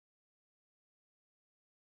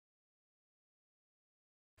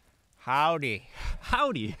Howdy.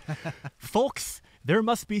 Howdy. Folks, there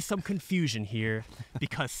must be some confusion here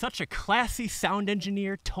because such a classy sound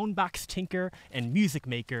engineer, tonebox tinker, and music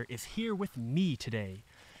maker is here with me today.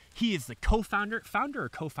 He is the co-founder, founder or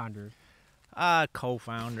co-founder?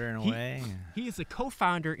 Co-founder in a way. He is the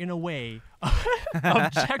co-founder in a way of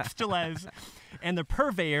Jext Telez and the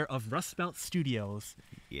purveyor of Rust Belt Studios.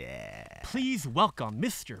 Yeah. Please welcome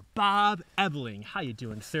Mr. Bob Ebeling. How you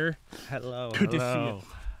doing, sir? Hello. Good to see you.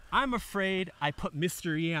 I'm afraid I put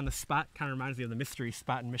Mystery on the spot. Kind of reminds me of the mystery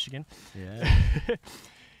spot in Michigan. Yeah.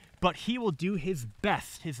 But he will do his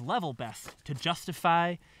best, his level best, to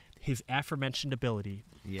justify his aforementioned ability.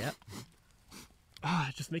 Yep.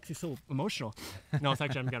 It just makes me so emotional. No, it's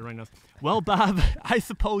actually, I've got a runny nose. Well, Bob, I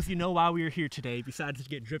suppose you know why we are here today, besides to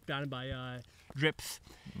get dripped on by drips.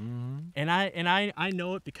 Mm-hmm. And I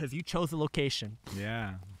know it because you chose the location.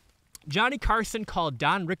 Yeah. Johnny Carson called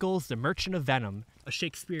Don Rickles the Merchant of Venom, a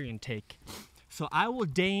Shakespearean take. So I will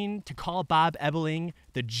deign to call Bob Ebeling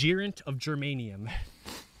the gerent of germanium.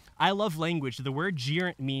 I love language. The word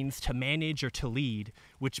gerent means to manage or to lead,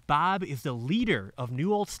 which Bob is the leader of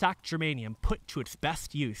new old stock germanium put to its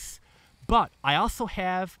best use. But I also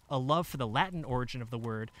have a love for the Latin origin of the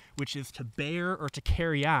word, which is to bear or to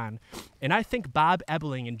carry on. And I think Bob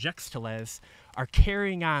Ebeling and Jext Telez are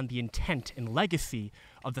carrying on the intent and legacy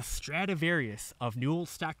of the Stradivarius of new old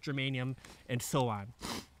stock germanium and so on.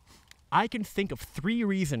 I can think of 3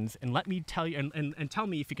 reasons, and let me tell you, and tell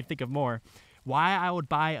me if you can think of more, why I would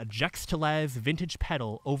buy a Jext Telez vintage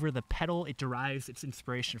pedal over the pedal it derives its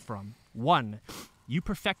inspiration from. 1, you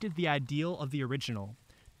perfected the ideal of the original.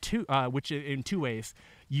 2, which in 2 ways.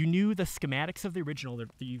 You knew the schematics of the original,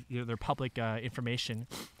 their public information.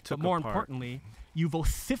 But more importantly, you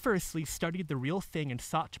vociferously studied the real thing and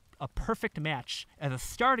sought a perfect match as a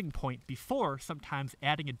starting point before sometimes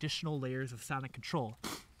adding additional layers of sonic control.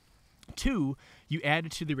 2, you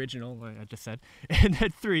added to the original, like I just said. And then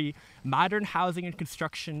 3, modern housing and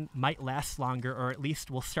construction might last longer, or at least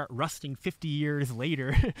will start rusting 50 years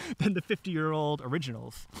later than the 50-year-old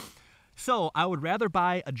originals. So I would rather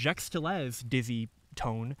buy a Jext Telez dizzy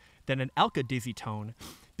tone than an Elka dizzy tone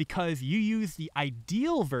because you use the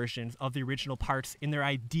ideal versions of the original parts in their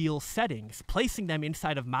ideal settings, placing them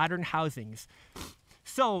inside of modern housings.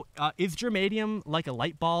 So, is germanium like a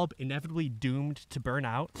light bulb inevitably doomed to burn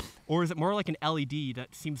out? Or is it more like an LED that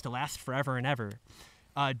seems to last forever and ever?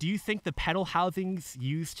 Do you think the pedal housings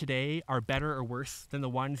used today are better or worse than the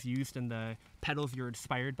ones used in the pedals you're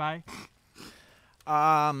inspired by?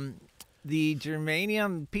 The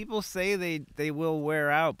germanium, people say they will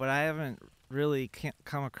wear out, but I haven't really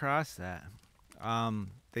come across that.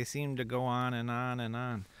 They seem to go on and on and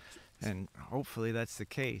on. And hopefully that's the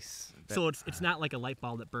case. So it's not like a light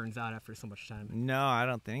bulb that burns out after so much time. No, I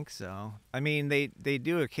don't think so. I mean, they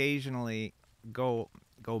do occasionally go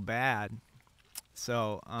bad.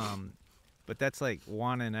 So, but that's like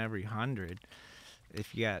 1 in every 100.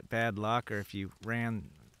 If you got bad luck or if you ran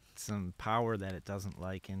some power that it doesn't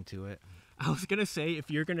like into it. I was gonna say if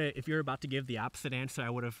you're about to give the opposite answer, I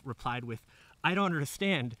would have replied with, I don't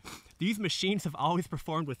understand. These machines have always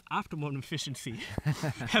performed with optimum efficiency.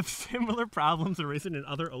 Have similar problems arisen in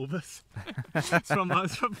other OVAs? It's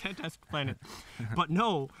from Fantastic Planet. But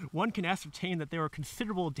no, one can ascertain that there were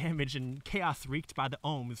considerable damage and chaos wreaked by the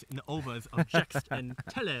ohms in the OVAs of Jext and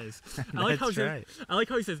Telez. I like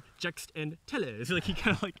how he says Jext and Telez. Like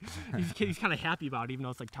he's kind of happy about it, even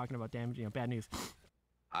though it's like talking about damage, bad news.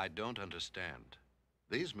 I don't understand.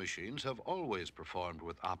 These machines have always performed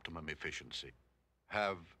with optimum efficiency.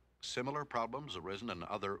 Have similar problems arisen in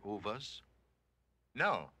other UVAs?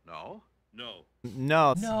 No. No? No.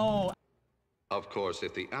 No. No. Of course,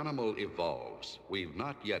 if the animal evolves, we've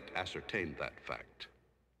not yet ascertained that fact.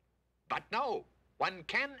 But no, one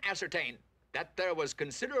can ascertain that there was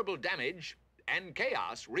considerable damage and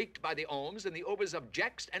chaos wreaked by the ohms in the UVAs of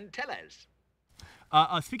Jext and Telez.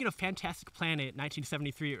 Speaking of Fantastic Planet,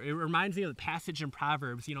 1973, it reminds me of the passage in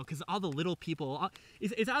Proverbs, because all the little people,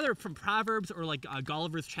 it's either from Proverbs or like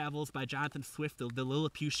Gulliver's Travels by Jonathan Swift, the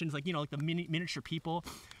Lilliputians, like the miniature people.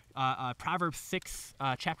 Proverbs 6,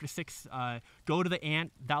 chapter 6, go to the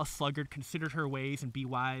ant, thou sluggard, consider her ways and be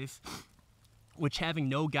wise, which having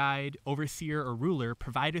no guide, overseer, or ruler,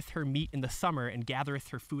 provideth her meat in the summer and gathereth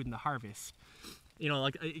her food in the harvest.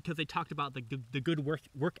 Because they talked about the good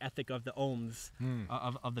work ethic of the ohms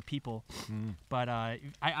of the people. But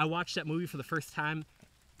I watched that movie for the first time.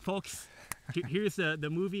 Folks, here's the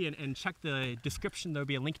movie, and check the description. There'll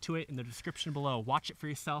be a link to it in the description below. Watch it for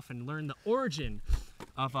yourself and learn the origin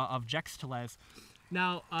of Jext Telez.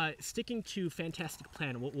 Now, sticking to Fantastic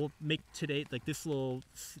Planet, we'll make today like this little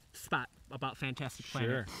spot about Fantastic Planet.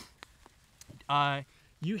 Sure.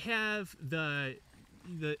 You have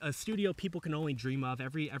a studio people can only dream of.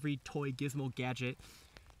 Every toy, gizmo, gadget.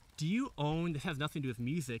 Do you own? This has nothing to do with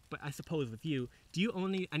music, but I suppose with you, do you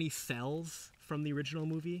own any cells from the original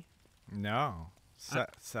movie? No.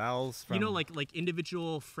 Cells from... You know, like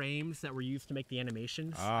individual frames that were used to make the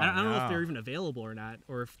animations. Oh, I don't know if no. they're even available or not,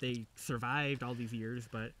 or if they survived all these years.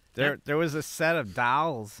 But There was a set of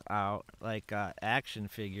dolls out, like action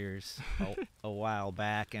figures, a while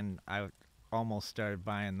back, and I almost started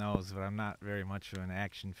buying those, but I'm not very much of an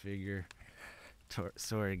action figure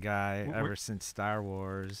sort of guy ever since Star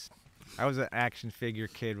Wars. I was an action figure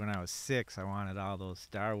kid when I was 6. I wanted all those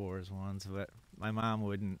Star Wars ones, but my mom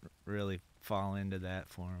wouldn't really fall into that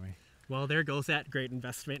for me. Well, there goes that great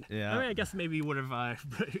investment. Yeah. I mean, I guess maybe you would have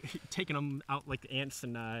taken them out like ants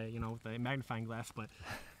and with a magnifying glass, but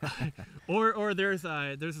or there's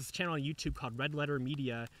this channel on YouTube called Red Letter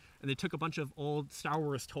Media, and they took a bunch of old Star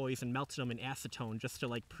Wars toys and melted them in acetone just to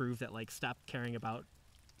like prove that like stop caring about.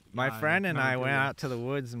 My friend and I went memorabilia. out to the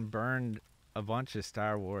woods and burned a bunch of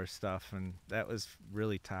Star Wars stuff, and that was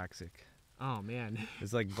really toxic. Oh man. It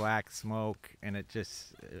was like black smoke, and it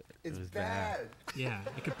was bad. Yeah,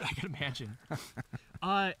 I could imagine.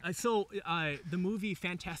 The movie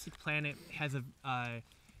Fantastic Planet has a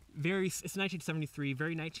it's 1973,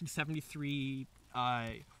 very 1973.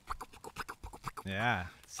 Yeah,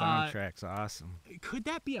 soundtrack's awesome. Could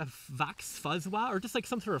that be a Vox fuzz wah, or just like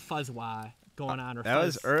some sort of fuzz wah going on? Or That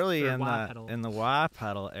fuzz, was early or in wah the pedal? wah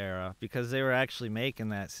pedal era, because they were actually making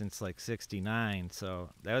that since like '69. So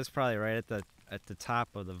that was probably right at the top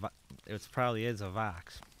of it probably is a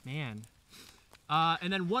Vox. Man.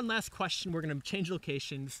 And then one last question. We're gonna change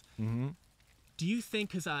locations. Mm-hmm. Do you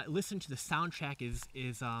think? Because listen to the soundtrack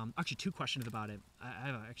is actually 2 questions about it.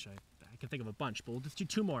 I can think of a bunch, but we'll just do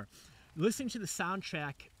 2 more. Listening to the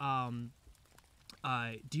soundtrack,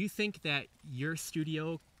 do you think that your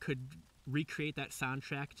studio could recreate that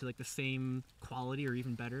soundtrack to like the same quality or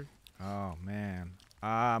even better? Oh man,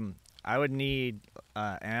 I would need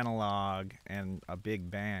analog and a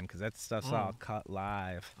big band, because that stuff's all cut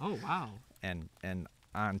live Oh wow. and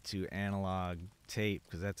onto analog tape,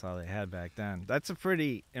 because that's all they had back then. That's a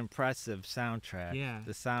pretty impressive soundtrack. Yeah.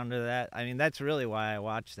 The sound of that. I mean, that's really why I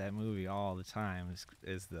watch that movie all the time.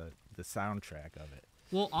 Is the soundtrack of it.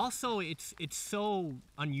 Well, also it's so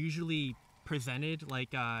unusually presented, like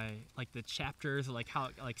the chapters, or like how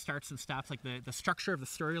it like starts and stops, like the structure of the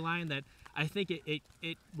storyline, that I think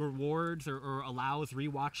it rewards or allows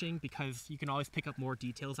rewatching, because you can always pick up more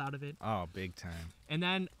details out of it. Oh, big time. And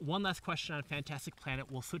then one last question on Fantastic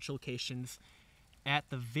Planet. We'll switch locations. At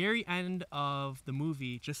the very end of the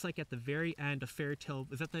movie, just like at the very end of Fairy Tale,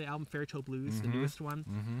 is that the album Fairy Tale Blues, the newest one?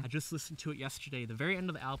 Mm-hmm. I just listened to it yesterday. The very end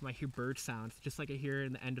of the album, I hear bird sounds, just like I hear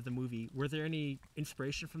in the end of the movie. Were there any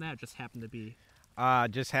inspiration from that, or just happened to be?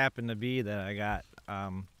 Just happened to be that I got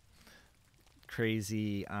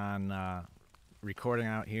crazy on recording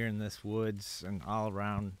out here in this woods and all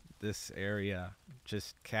around this area,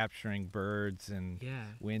 just capturing birds and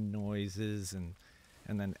wind noises, and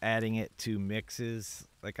then adding it to mixes.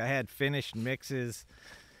 Like, I had finished mixes,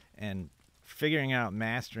 and figuring out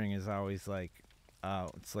mastering is always like,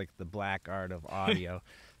 it's like the black art of audio.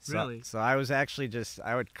 Really? So I was actually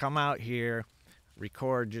I would come out here,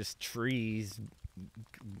 record just trees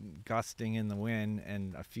gusting in the wind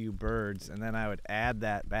and a few birds, and then I would add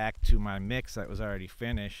that back to my mix that was already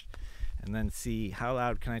finished, and then see how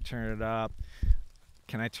loud can I turn it up,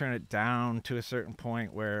 can I turn it down to a certain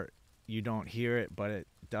point where you don't hear it but it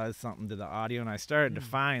does something to the audio. And I started to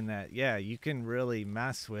find that you can really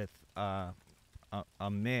mess with a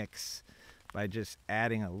mix by just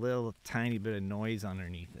adding a little tiny bit of noise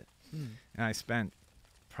underneath it. And I spent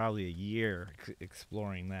probably a year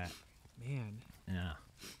exploring that. Man. Yeah.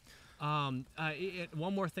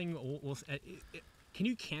 One more thing. Can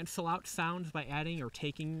you cancel out sounds by adding or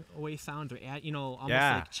taking away sounds, or add, almost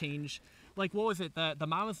like change? Like, what was it? The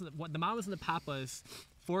Mamas and the Papas,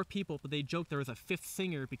 4 people, but they joked there was a 5th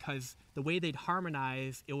singer, because the way they'd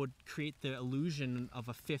harmonize, it would create the illusion of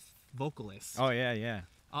a 5th vocalist. Oh yeah.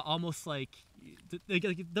 Almost like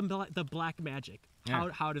the black magic. Yeah.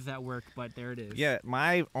 How does that work? But there it is. Yeah,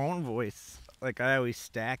 my own voice, like, I always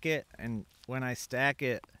stack it, and when I stack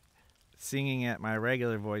it, singing at my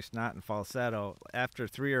regular voice, not in falsetto, after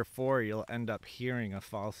 3 or 4, you'll end up hearing a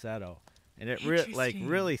falsetto, and it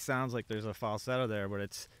really sounds like there's a falsetto there, but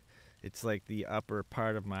it's like the upper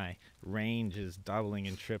part of my range is doubling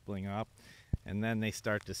and tripling up, and then they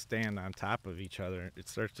start to stand on top of each other. It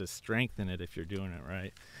starts to strengthen it if you're doing it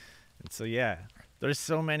right. And so there's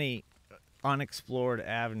so many unexplored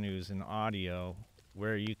avenues in audio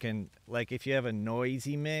where you can, like, if you have a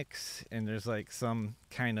noisy mix and there's like some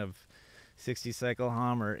kind of 60 cycle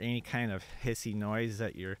hum or any kind of hissy noise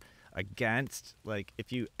that you're against, like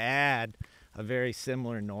if you add a very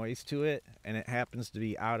similar noise to it and it happens to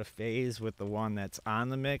be out of phase with the one that's on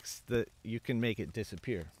the mix, that you can make it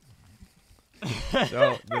disappear.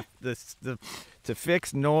 So to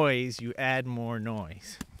fix noise, you add more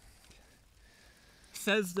noise.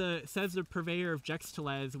 Says the purveyor of Jext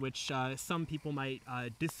Telez, which some people might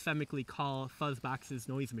dysphemically call fuzzboxes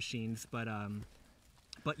noise machines, but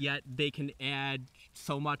yet they can add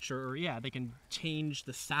so much, or they can change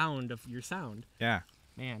the sound of your sound. Yeah.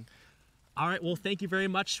 Man. All right. Well, thank you very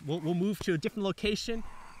much. We'll move to a different location.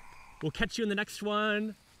 We'll catch you in the next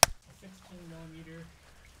one. 16 millimeter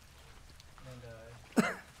and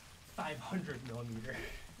 500 millimeter,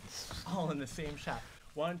 all in the same shot.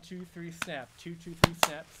 1, 2, 3, snap. 2, 2, 3,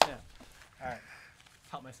 snap, snap. All right.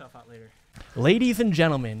 Help myself out later. Ladies and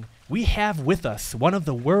gentlemen, we have with us one of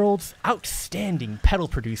the world's outstanding pedal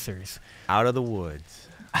producers. Out of the woods.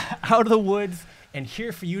 Out of the woods, and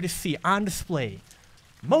here for you to see on display.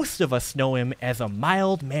 Most of us know him as a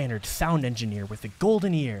mild-mannered sound engineer with a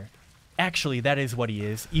golden ear. Actually, that is what he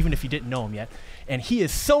is, even if you didn't know him yet. And he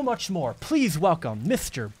is so much more. Please welcome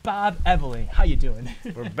Mr. Bob Ebeling. How you doing?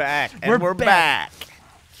 We're back. And we're back.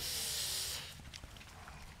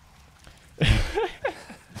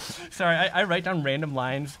 Sorry, I write down random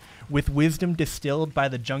lines with wisdom distilled by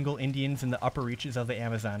the jungle Indians in the upper reaches of the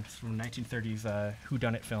Amazon. It's from 1930s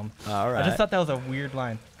whodunit film. All right. I just thought that was a weird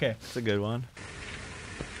line. Okay. It's a good one.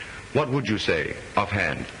 What would you say,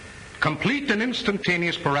 offhand? Complete and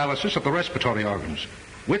instantaneous paralysis of the respiratory organs,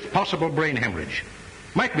 with possible brain hemorrhage.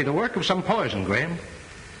 Might be the work of some poison, Graham.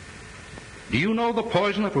 Do you know the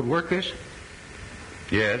poison that would work this?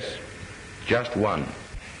 Yes, just one.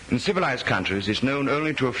 In civilized countries, it's known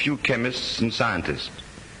only to a few chemists and scientists.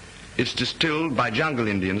 It's distilled by jungle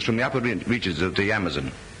Indians from the upper reaches of the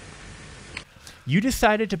Amazon. You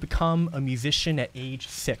decided to become a musician at age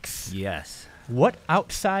 6. Yes. What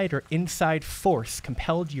outside or inside force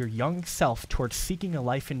compelled your young self towards seeking a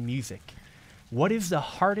life in music? What is the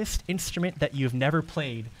hardest instrument that you've never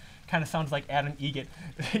played? Kind of sounds like Adam Egget,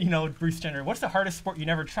 Bruce Jenner. What's the hardest sport you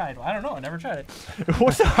never tried? Well, I don't know. I never tried it.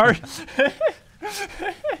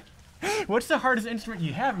 What's the hardest instrument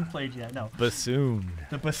you haven't played yet? No. Bassoon.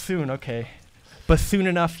 The bassoon, okay. Bassoon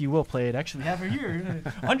enough, you will play it. Actually, have it here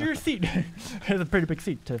under your seat. It's a pretty big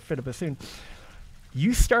seat to fit a bassoon.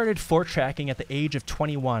 You started 4-tracking at the age of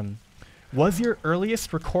 21. Was your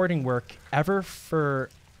earliest recording work ever for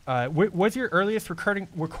other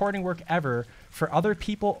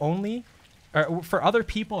people only, or for other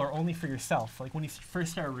people, or only for yourself? Like when you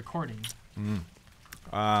first started recording.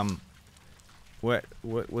 What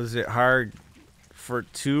was it hard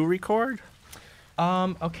to record?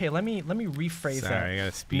 Okay, let me rephrase that. Sorry, I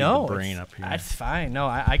gotta speed the brain up here. That's fine. No,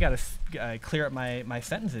 I gotta clear up my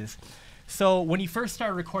sentences. So when you first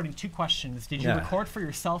started recording, 2 questions. Did you record for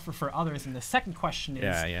yourself or for others? And the second question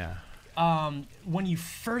is, when you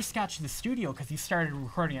first got to the studio, because you started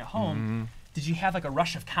recording at home, did you have like a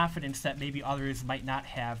rush of confidence that maybe others might not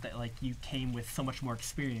have, that like you came with so much more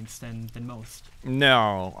experience than most?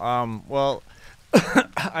 No. Well,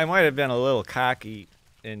 I might have been a little cocky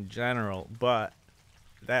in general, but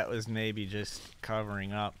that was maybe just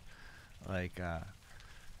covering up, like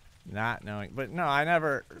not knowing. But no, I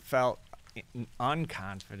never felt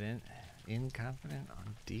unconfident, deconfident.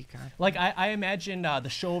 Like I imagine the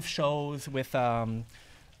Show of Shows with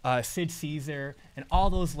Sid Caesar and all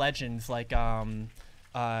those legends like Woody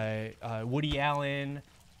Allen.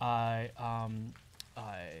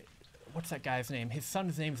 What's that guy's name? His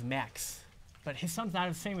son's name's Max, but his son's not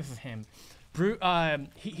as famous as him.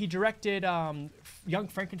 He directed Young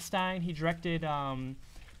Frankenstein. He directed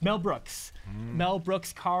Mel Brooks. Mel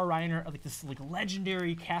Brooks, Carl Reiner, like this like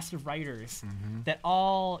legendary cast of writers that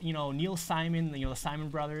all, Neil Simon, the Simon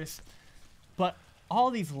brothers. But all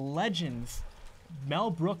these legends, Mel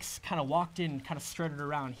Brooks kind of walked in, kind of strutted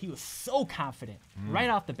around. He was so confident right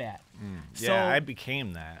off the bat. So I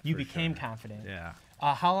became that. You became confident. Yeah.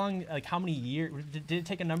 How long, like how many years, did it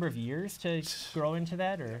take a number of years to grow into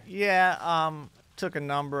that, or? Yeah, took a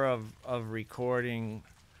number of recording.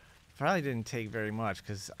 Probably didn't take very much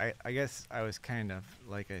because I guess I was kind of,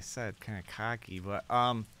 like I said, kind of cocky. But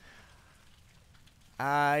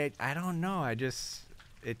I don't know. It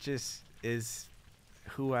just is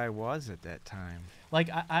who I was at that time. Like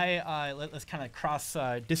let's kind of cross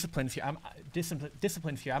disciplines here.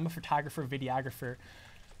 Disciplines here. I'm a photographer, videographer.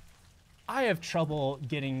 I have trouble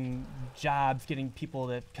getting jobs, getting people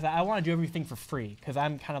because I want to do everything for free because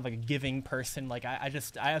I'm kind of like a giving person. Like I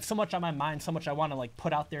have so much on my mind, so much I want to like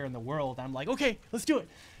put out there in the world. I'm like, okay, let's do it,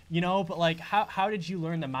 but like how did you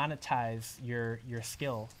learn to monetize your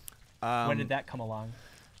skill? When did that come along?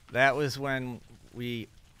 That was when we,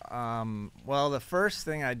 well, the first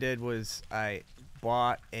thing I did was I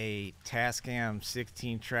bought a Tascam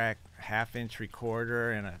 16-track half-inch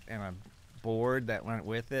recorder and a board that went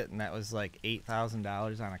with it, and that was like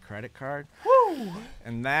 $8,000 on a credit card. Woo!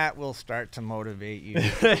 And that will start to motivate you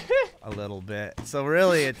a little bit. So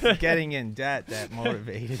really, it's getting in debt that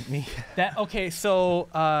motivated me. So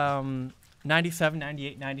 97,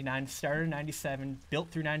 98, 99, started in 97, built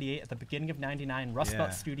through 98, at the beginning of 99, Rust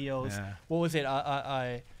Belt Studios. Yeah. What was it?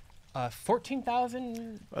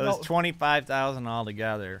 14,000? Well, it was 25,000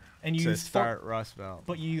 altogether and you to used start Rust Belt.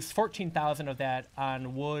 But you used 14,000 of that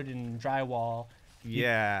on wood and drywall.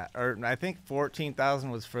 Yeah, or I think 14,000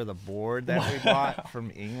 was for the board that we bought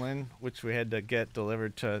from England, which we had to get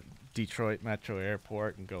delivered to Detroit Metro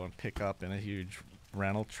Airport and go and pick up in a huge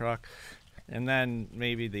rental truck. And then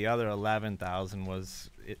maybe the other 11,000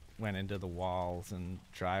 went into the walls and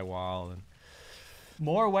drywall, and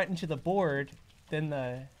more went into the board than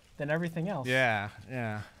everything else. Yeah.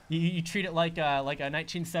 You treat it like a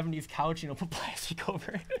 1970s couch, put plastic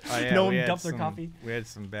over it. Oh, yeah, no one dumped their coffee. We had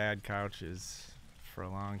some bad couches for a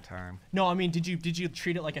long time. No, I mean, did you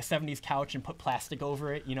treat it like a 70s couch and put plastic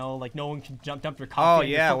over it? Like no one can dump their coffee. Oh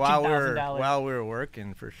yeah, while we were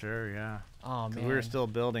working, for sure. Yeah. Oh man. We were still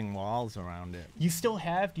building walls around it. Do you still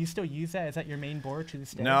use that? Is that your main board to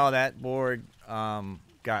this day? No, that board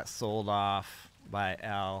got sold off by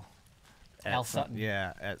Al. Al Sutton.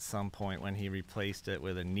 Yeah, at some point when he replaced it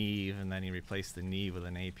with a Neve, and then he replaced the Neve with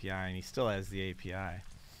an API, and he still has the API.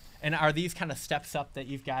 And are these kind of steps up that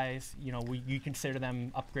you guys, you consider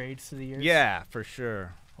them upgrades to the years? Yeah, for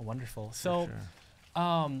sure. Oh, wonderful. So,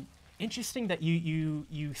 interesting that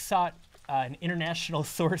you sought an international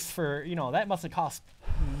source for, that must have cost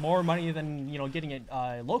more money than, getting it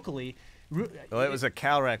locally. Well, it was a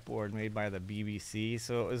Calrec board made by the BBC,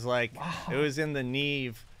 so it was like, It was in the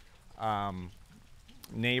Neve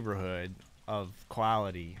neighborhood of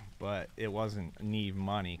quality, but it wasn't Neve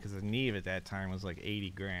money, because the Neve at that time was like 80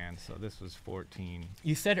 grand, so this was 14.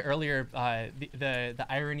 You said earlier the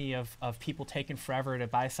irony of people taking forever to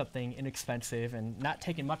buy something inexpensive and not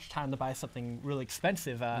taking much time to buy something really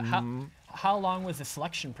expensive. How long was the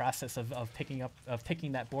selection process of picking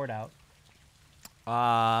that board out?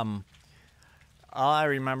 All I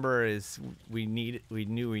remember is we knew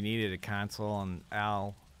we needed a console, and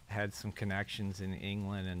Al had some connections in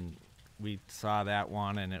England, and we saw that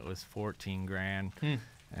one, and it was 14 grand,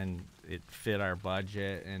 and it fit our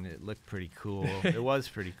budget, and it looked pretty cool. It was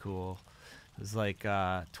pretty cool. It was like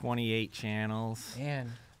 28 channels,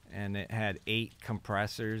 and it had 8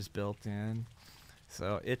 compressors built in,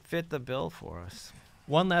 so it fit the bill for us.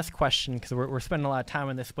 One last question, because we're spending a lot of time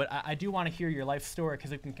on this, but I do want to hear your life story,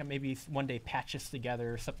 because it can maybe one day patch us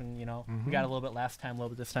together or something. We got a little bit last time, a little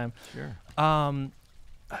bit this time. Sure.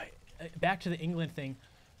 Back to the England thing.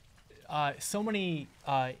 So many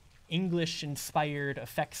English-inspired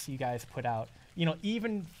effects you guys put out.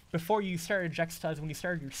 Even before you started Jext Telez, when you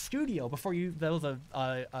started your studio, there was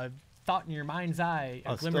a thought in your mind's eye.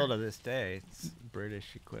 Still to this day, it's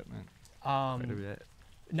British equipment. Quite a bit.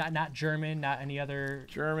 Not German, not any other.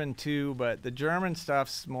 German too, but the German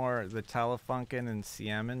stuff's more the Telefunken and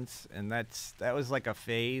Siemens, and that was like a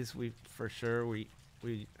phase. We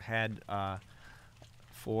had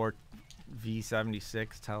 4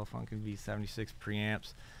 V76 Telefunken V76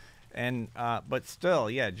 preamps, and but still,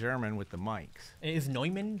 German with the mics. Is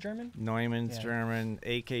Neumann German? Neumann's German.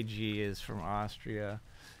 AKG is from Austria,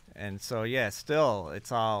 and so still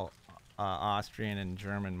it's all Austrian and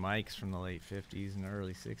German mics from the late 50s and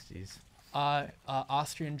early 60s.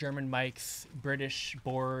 Austrian German mics, British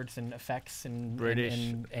boards and effects, and British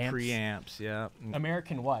and amps. preamps. Yeah.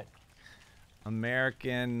 American what?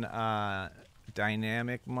 American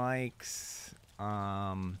dynamic mics,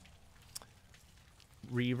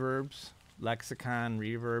 reverbs, Lexicon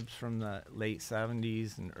reverbs from the late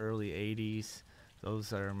 70s and early 80s.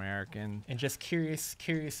 Those are American. And just curious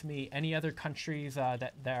me, any other countries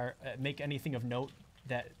that make anything of note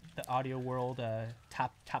that the audio world,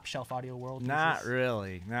 top shelf audio world? Not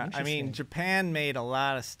really. I mean, Japan made a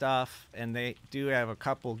lot of stuff, and they do have a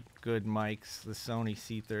couple good mics. The Sony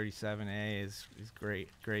C37A is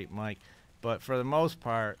great mic. But for the most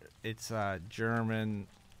part, it's German,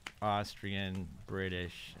 Austrian,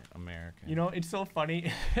 British, American. It's so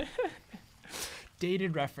funny.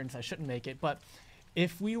 Dated reference, I shouldn't make it, but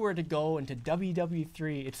if we were to go into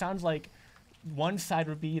WW3, it sounds like one side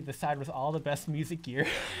would be the side with all the best music gear,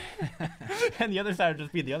 and the other side would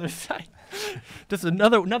just be the other side. Just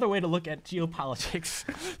another way to look at geopolitics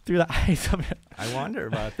through the eyes of it. I wonder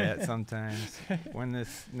about that sometimes. When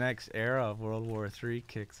this next era of World War III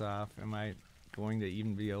kicks off, am I going to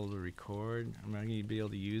even be able to record? Am I going to be able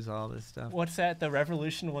to use all this stuff? What's that? The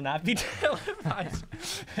revolution will not be televised.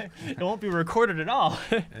 It won't be recorded at all.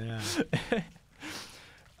 Yeah.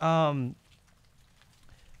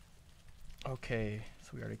 Okay, so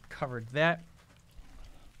we already covered that.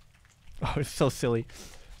 Oh, it's so silly.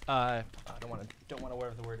 I don't want to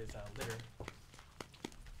whatever the word is. Litter.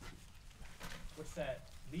 What's that?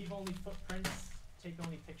 Leave only footprints. Take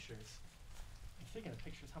only pictures. And speaking of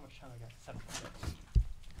pictures, how much time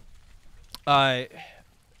I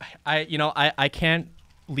got? I can't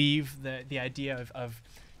leave the idea of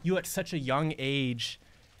you at such a young age.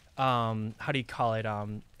 How do you call it?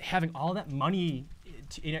 Having all that money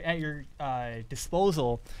at your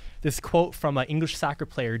disposal. This quote from an English soccer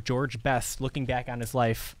player, George Best, looking back on his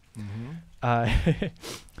life.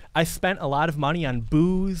 I spent a lot of money on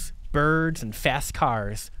booze, birds, and fast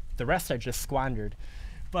cars. The rest I just squandered.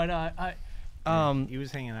 But he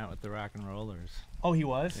was hanging out with the rock and rollers. Oh, he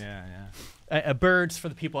was? Yeah. Birds, for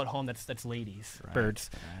the people at home, that's ladies. Right, Birds,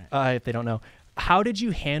 right. if they don't know. How did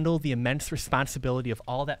you handle the immense responsibility of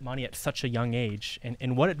all that money at such a young age?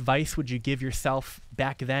 And what advice would you give yourself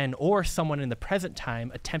back then or someone in the present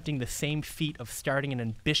time attempting the same feat of starting an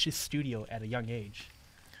ambitious studio at a young age?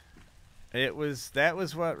 That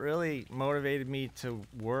was what really motivated me to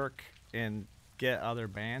work and get other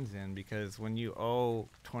bands in, because when you owe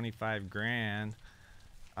 25 grand,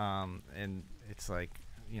 and it's like,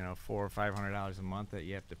 $400 or $500 a month that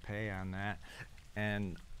you have to pay on that,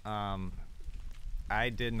 and I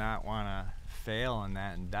did not want to fail in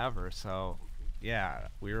that endeavor. So yeah,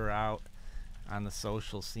 we were out on the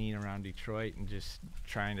social scene around Detroit and just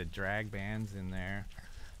trying to drag bands in there,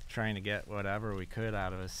 trying to get whatever we could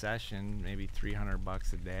out of a session, maybe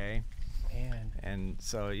 $300 a day. Man. And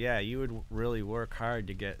so yeah, you would really work hard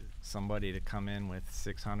to get somebody to come in with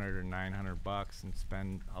 $600 or $900 and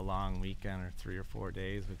spend a long weekend or 3 or 4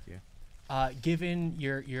 days with you. Given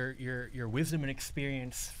your wisdom and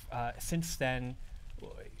experience since then,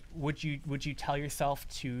 would you tell yourself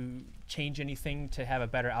to change anything to have a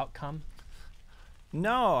better outcome?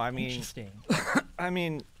 No, I mean, Interesting. I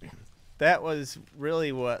mean, that was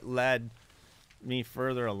really what led me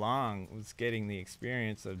further along, was getting the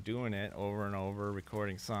experience of doing it over and over,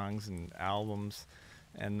 recording songs and albums,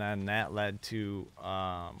 and then that led to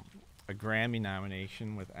a Grammy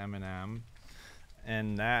nomination with Eminem,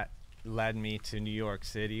 and that led me to New York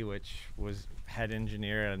City, which was head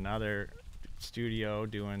engineer at another studio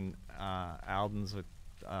doing albums with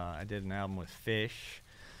I did an album with Fish,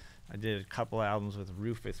 I did a couple albums with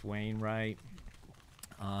Rufus Wainwright,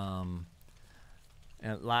 and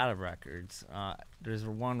a lot of records. There's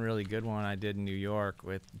one really good one I did in New York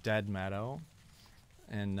with Dead Meadow,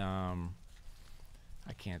 and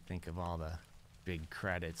I can't think of all the big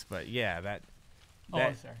credits, but yeah,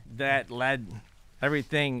 that led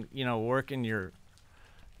everything, working your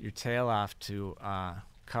tail off to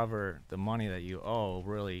cover the money that you owe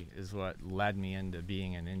really is what led me into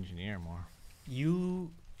being an engineer more.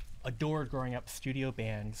 You adored growing up studio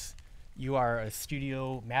bands. You are a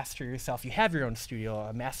studio master yourself. You have your own studio,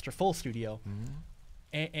 a masterful studio.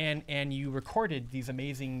 Mm-hmm. And you recorded these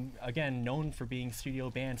amazing, again, known for being studio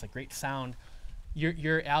bands, like great sound.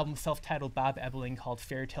 Your album, self-titled Bob Ebeling, called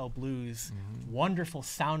Fairytale Blues, mm-hmm. wonderful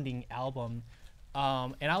sounding album.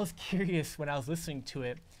 And I was curious when I was listening to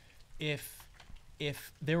it if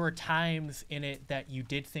there were times in it that you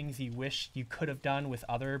did things you wished you could have done with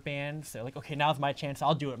other bands. They're like, okay, now's my chance.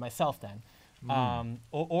 I'll do it myself then.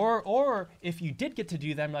 Or if you did get to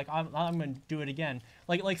do them, like I'm going to do it again.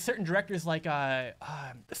 Like certain directors, like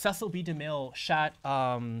Cecil B. DeMille shot.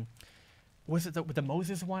 Was it the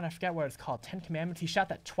Moses one? I forget what it's called. 10 Commandments. He shot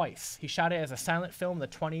that twice. He shot it as a silent film in the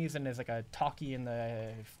 20s and as like a talkie in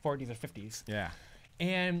the 40s or 50s. Yeah.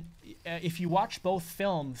 And if you watch both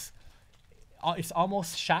films, it's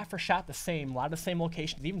almost shot for shot the same. A lot of the same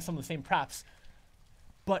locations, even some of the same props.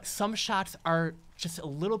 But some shots are just a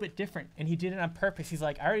little bit different, and he did it on purpose. He's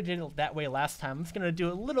like, I already did it that way last time. I'm just gonna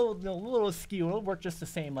do a little askew. It'll work just the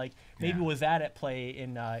same. Like maybe was that at play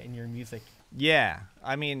in your music? Yeah,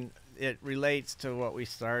 I mean, it relates to what we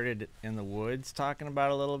started in the woods talking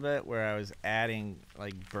about a little bit, where I was adding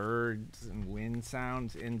like birds and wind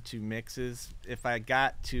sounds into mixes. If I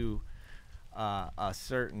got to a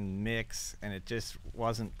certain mix and it just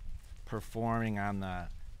wasn't performing on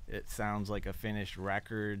it sounds like a finished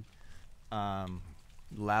record,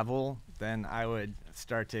 level, then I would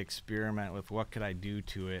start to experiment with what could I do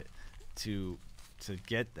to it to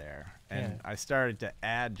get there. And I started to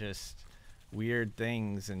add just weird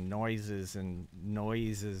things and noises and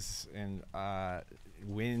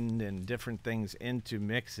wind and different things into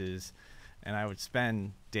mixes, and I would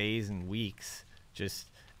spend days and weeks just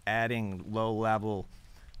adding low level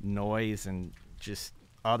noise and just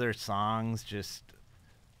other songs just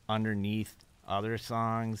underneath other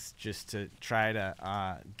songs, just to try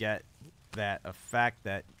to get that effect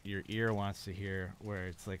that your ear wants to hear, where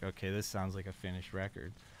it's like, okay, this sounds like a finished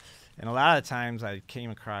record. And a lot of times I came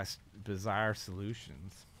across bizarre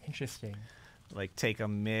solutions. Interesting. Like take a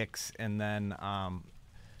mix and then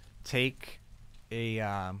take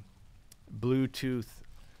a Bluetooth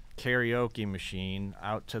karaoke machine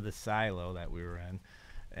out to the silo that we were in,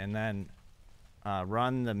 and then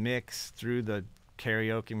run the mix through the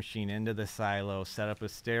karaoke machine into the silo, set up a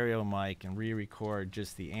stereo mic, and re-record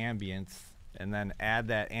just the ambience, and then add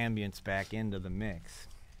that ambience back into the mix.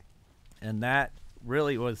 And that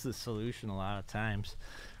really was the solution a lot of times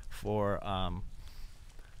for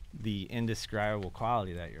the indescribable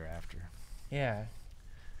quality that you're after. Yeah.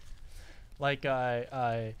 Like,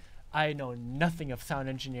 I know nothing of sound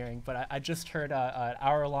engineering, but I just heard an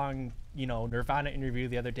hour-long, Nirvana interview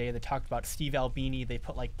the other day that talked about Steve Albini. They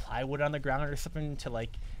put like plywood on the ground or something to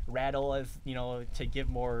like rattle, as to give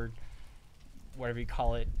more, whatever you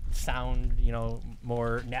call it, sound,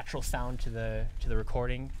 more natural sound to the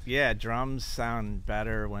recording. Yeah, drums sound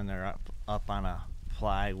better when they're up on a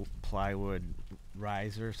plywood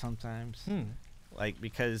riser sometimes. Like,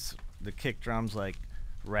 because the kick drums like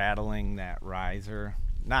rattling that riser.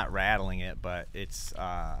 Not rattling it, but it's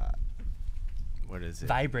what is it?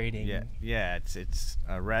 Vibrating. Yeah. It's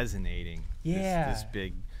resonating. Yeah. This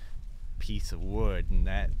big piece of wood, and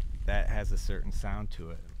that has a certain sound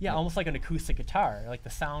to it. Yeah, almost like an acoustic guitar, like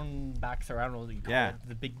the sound box, or I don't know what you call it,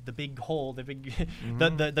 the big hole, the big,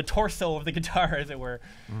 the torso of the guitar, as it were.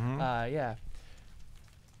 Yeah.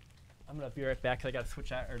 I'm gonna be right back because I got to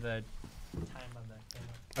switch out the time on the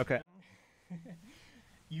camera. Okay.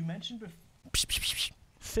 You mentioned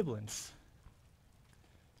sibilants.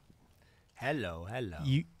 Hello.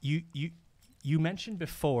 You mentioned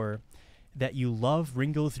before that you love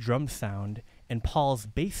Ringo's drum sound and Paul's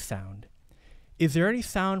bass sound. Is there any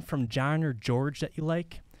sound from John or George that you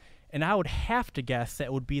like? And I would have to guess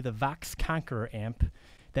that would be the Vox Conqueror amp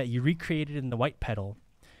that you recreated in the White Pedal.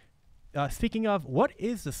 Speaking of, what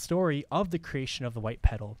is the story of the creation of the White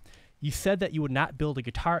Pedal? You said that you would not build a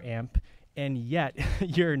guitar amp, and yet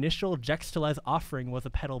your initial Jext Telez offering was a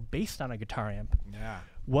pedal based on a guitar amp. Yeah.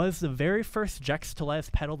 Was the very first Jext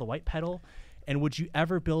Telez pedal the White Pedal? And would you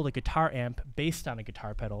ever build a guitar amp based on a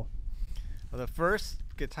guitar pedal? Well, the first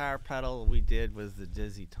guitar pedal we did was the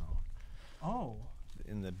Dizzy Tone. Oh.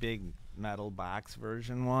 In the big metal box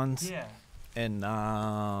version ones. Yeah. And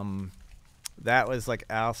that was like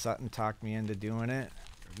Al Sutton talked me into doing it.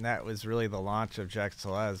 And that was really the launch of Jext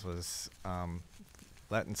Telez, was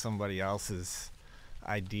letting somebody else's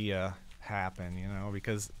idea happen,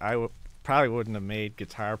 because I probably wouldn't have made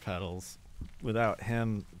guitar pedals without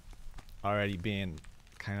him already being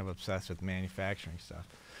kind of obsessed with manufacturing stuff.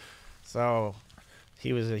 So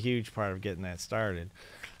he was a huge part of getting that started.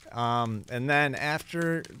 And then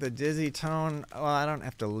after the Dizzy Tone, well, I don't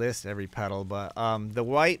have to list every pedal, but the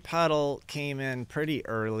White Pedal came in pretty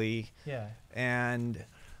early. Yeah. And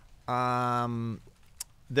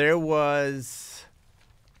there was,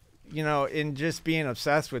 in just being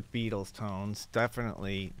obsessed with Beatles tones,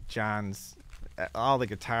 definitely all the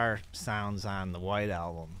guitar sounds on the White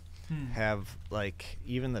Album have, like,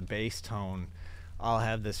 even the bass tone all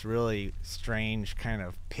have this really strange kind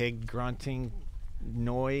of pig grunting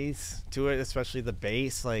noise to it, especially the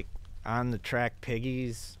bass. Like on the track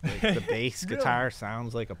Piggies, like the bass guitar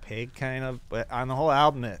sounds like a pig kind of, but on the whole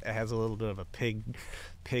album it has a little bit of a pig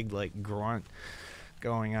like grunt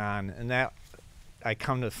going on. And that, I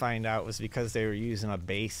come to find out, was because they were using a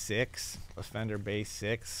bass 6, a Fender bass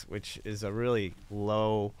 6, which is a really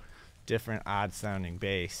low, different, odd sounding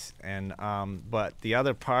bass. And but the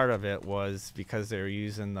other part of it was because they were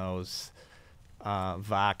using those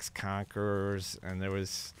Vox Conquerors, and there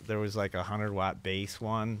was like a 100-watt bass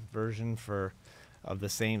one version of the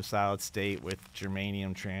same solid state with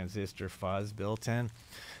germanium transistor fuzz built in.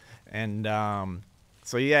 And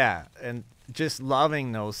so yeah, and just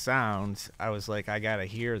loving those sounds, I was like, I gotta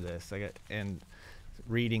hear this. And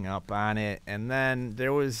reading up on it, and then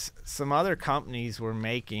there was some other companies were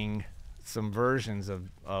making some versions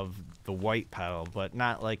of the White Pedal, but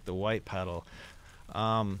not like the White Pedal.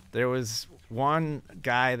 There was one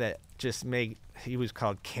guy that just he was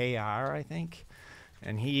called KR, I think,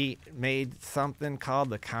 and he made something called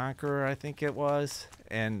the Conqueror, I think it was,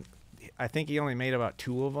 and I think he only made about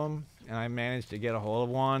 2 of them, and I managed to get a hold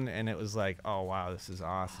of one, and it was like, oh wow, this is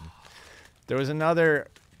awesome. There was another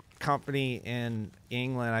company in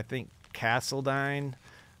England, I think Castledine,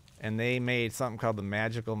 and they made something called the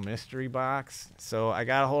Magical Mystery Box. So I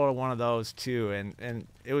got a hold of one of those too, and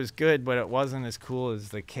it was good, but it wasn't as cool as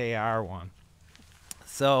the KR one.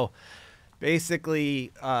 So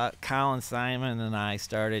basically, Colin Simon and I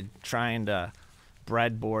started trying to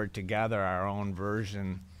breadboard together our own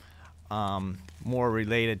version, more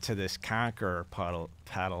related to this Conqueror pedal.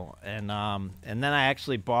 And then I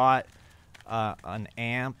actually bought an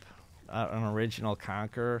amp, an original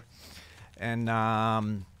Conqueror,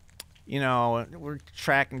 and you know, we're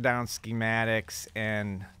tracking down schematics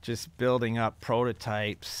and just building up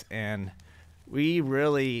prototypes, and we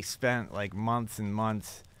really spent like months and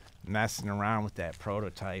months messing around with that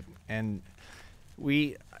prototype. And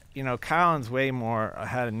we, you know, Colin's way more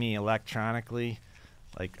ahead of me electronically,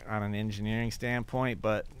 like on an engineering standpoint,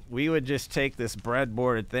 but we would just take this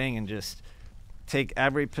breadboarded thing and just take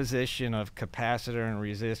every position of capacitor and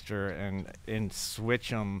resistor and switch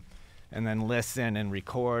them, and then listen and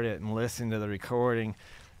record it and listen to the recording.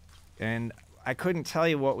 And I couldn't tell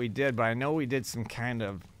you what we did, but I know we did some kind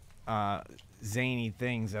of zany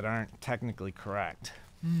things that aren't technically correct.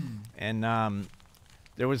 And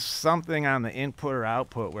there was something on the input or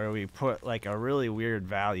output where we put like a really weird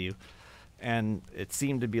value, and it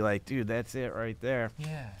seemed to be like, dude, that's it right there.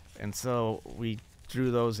 Yeah. And so we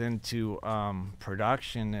threw those into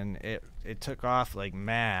production, and it took off like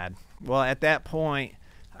mad. Well, at that point,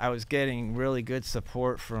 I was getting really good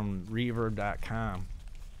support from reverb.com.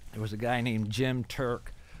 There was a guy named Jim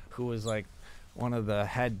Turk who was like one of the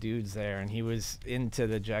head dudes there, and he was into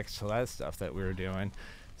the Jext Telez stuff that we were doing.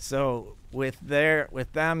 So with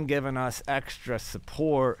them giving us extra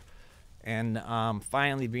support, and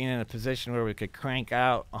finally being in a position where we could crank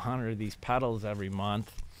out 100 of these pedals every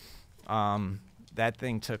month, that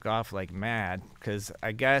thing took off like mad, because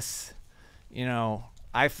I guess, you know,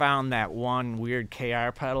 I found that one weird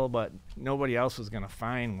KR pedal, but nobody else was going to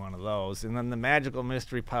find one of those. And then the Magical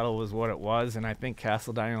Mystery pedal was what it was, and I think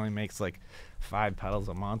Castledine only makes like 5 pedals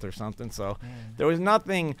a month or something. So there was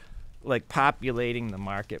nothing like populating the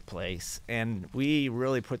marketplace, and we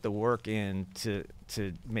really put the work in to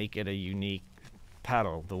make it a unique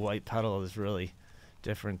pedal. The white pedal is really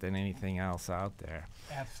different than anything else out there.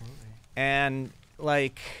 Absolutely. And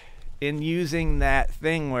like, in using that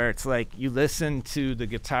thing where it's like you listen to the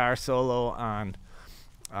guitar solo on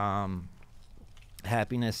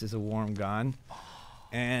Happiness is a Warm Gun,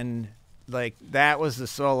 and like that was the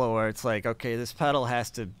solo where it's like, okay, this pedal has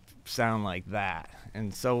to sound like that.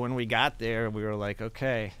 And so when we got there, we were like,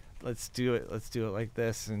 okay, let's do it like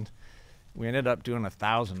this. And we ended up doing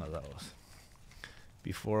 1,000 of those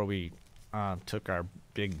before we took our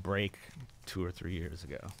big break 2 or 3 years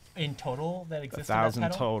ago. In total, that existed? 1,000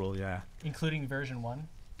 that pedal? total, yeah. Including version 1?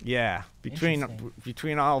 Yeah,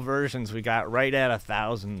 between all versions, we got right at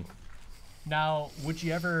 1,000. Now, would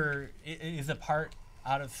you ever? Is a part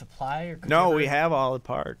out of supply, or no? We have all the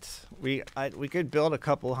parts. We could build a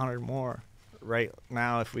couple hundred more right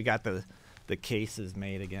now if we got the cases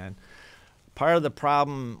made again. Part of the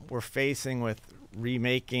problem we're facing with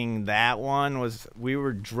remaking that one was we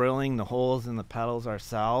were drilling the holes in the pedals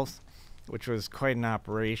ourselves, which was quite an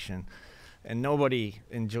operation, and nobody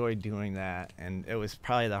enjoyed doing that. And it was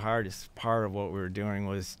probably the hardest part of what we were doing,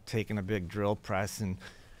 was taking a big drill press and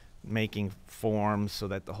making forms so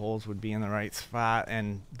that the holes would be in the right spot.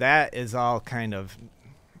 And that is all kind of,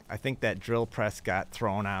 I think that drill press got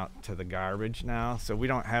thrown out to the garbage now, so we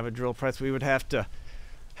don't have a drill press. We would have to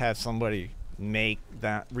have somebody remake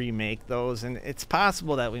those, and it's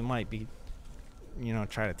possible that we might be, you know,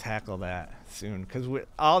 try to tackle that soon, because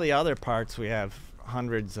all the other parts, we have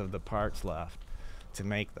hundreds of the parts left to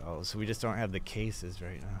make those. We just don't have the cases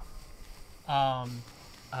right now.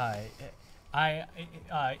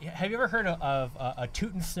 Have you ever heard of a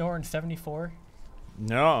Toot and Snore in '74?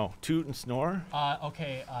 No, Toot and Snore?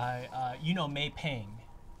 Okay, you know May Pang.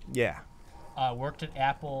 Yeah. Worked at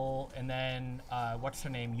Apple, and then what's her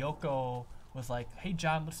name? Yoko was like, "Hey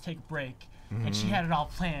John, let's take a break," and she had it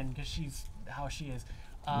all planned because she's how she is.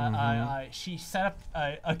 She set up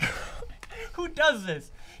a who does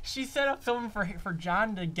this? She set up someone for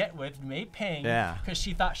John to get with, May Pang, because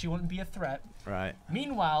she thought she wouldn't be a threat. Right.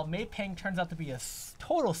 Meanwhile, May Pang turns out to be a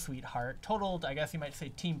total sweetheart, total, I guess you might say,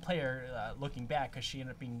 team player, looking back, because she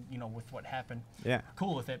ended up being, you know, with what happened,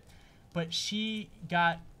 cool with it. But she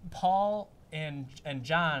got Paul and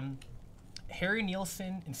John, Harry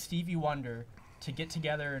Nilsson and Stevie Wonder to get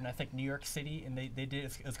together in I think New York City, and they did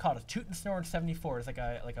it was called a Toot and Snort 74. It's like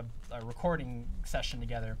a recording session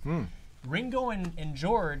together. Ringo and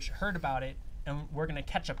George heard about it, and we're gonna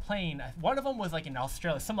catch a plane. One of them was like in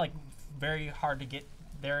Australia, some like very hard to get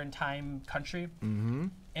there in time country.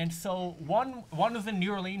 And so one was in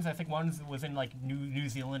New Orleans, I think one was in like New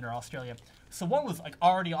Zealand or Australia. So one was like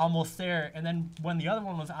already almost there, and then when the other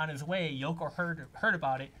one was on his way, Yoko heard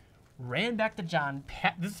about it, ran back to John.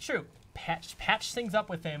 This is true. Patched things up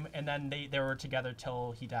with him, and then they were together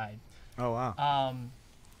till he died. Oh wow.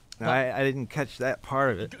 No, I didn't catch that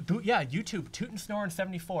part of it. Yeah, YouTube, Toot and Snore in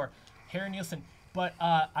 74, Harry Nilsson. But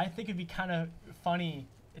I think it'd be kind of funny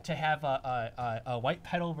to have a White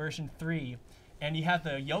Pedal version 3, and you have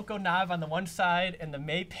the Yoko Nav on the one side and the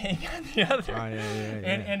May Ping on the other,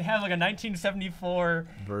 and have like a 1974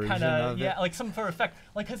 kind of like some sort of effect.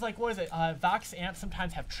 Like, cause like what is it? Vox amps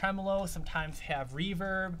sometimes have tremolo, sometimes have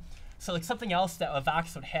reverb. So like something else that a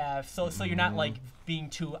Vox would have. So you're not like being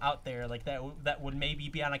too out there like that would maybe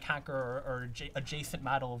be on a Conqueror or adjacent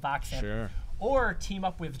model Vox amp. Sure. Or team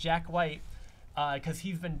up with Jack White. Because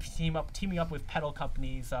he's been teaming up with pedal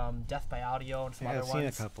companies, Death by Audio and some other ones. I've seen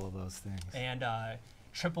a couple of those things. And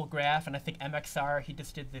Triple Graph, and I think MXR. He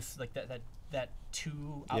just did this like that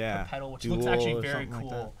 2 output pedal, which looks actually very cool.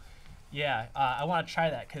 Like yeah, I want to try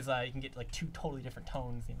that because you can get like 2 totally different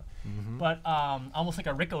tones, you know. But almost like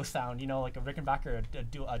a Rico sound, you know, like a Rickenbacker,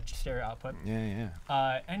 a stereo output.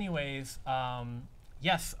 Anyways.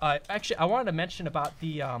 Yes, actually, I wanted to mention about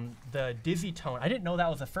the Dizzy Tone. I didn't know that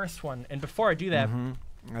was the first one. And before I do that,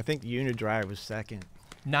 I think Unidrive was second.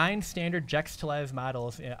 9 standard Jext Telez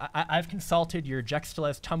models. I've consulted your Jext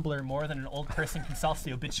Telez Tumblr more than an old person consults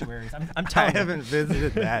the obituaries. I'm telling you. I haven't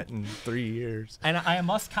visited that in 3 years. And I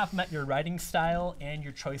must compliment your writing style and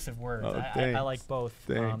your choice of words. I like both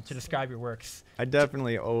to describe your works. I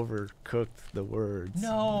definitely overcooked the words.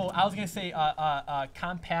 No, I was going to say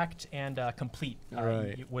compact and complete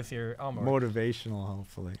with your motivational,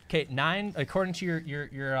 hopefully. Okay, 9, according to your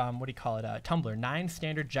what do you call it, Tumblr, 9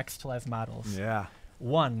 standard Jext Telez models. Yeah.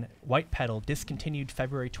 1, White Pedal, discontinued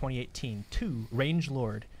February 2018. 2, Range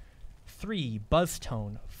Lord. 3, Buzz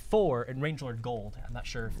Tone. 4, and Range Lord Gold. I'm not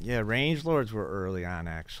sure. Yeah, Range Lords were early on,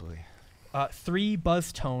 actually. 3,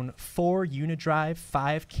 Buzz Tone. 4, Unidrive.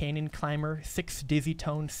 5, Canyon Climber. 6, Dizzy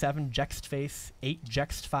Tone. 7, Jext Face. 8,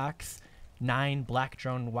 Jext Fox. 9, Black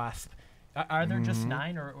Drone Wasp. Are there just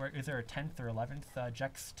 9, or is there a 10th or 11th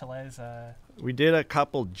Jext Telez? We did a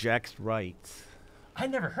couple Jext Rights. I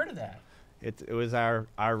never heard of that. It was our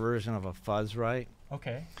version of a fuzz right.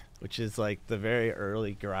 Okay. Which is like the very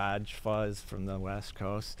early garage fuzz from the West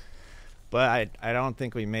Coast. But I don't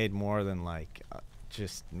think we made more than like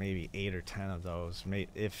just maybe 8 or 10 of those,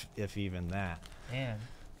 if even that. Man.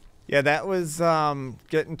 Yeah, that was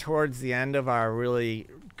getting towards the end of our really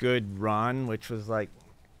good run, which was like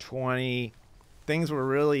 20. Things were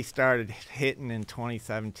really started hitting in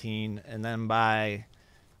 2017, and then by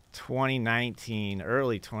 2019,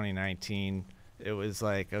 early 2019, it was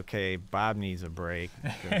like, okay, Bob needs a break.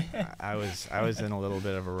 I was in a little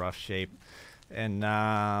bit of a rough shape, and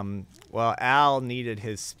Al needed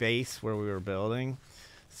his space where we were building,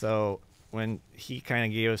 so when he kind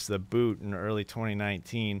of gave us the boot in early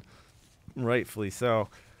 2019, rightfully so,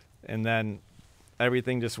 and then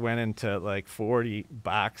everything just went into like 40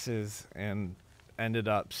 boxes and ended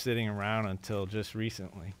up sitting around until just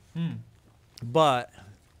recently. But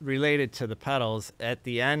related to the pedals, at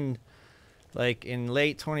the end, like in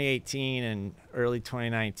late 2018 and early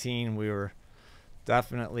 2019, we were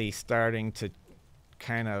definitely starting to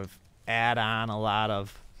kind of add on a lot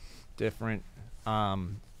of different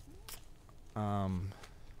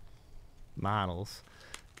models,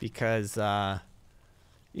 because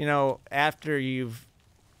you know, after you've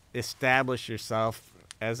established yourself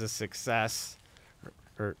as a success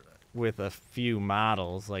or with a few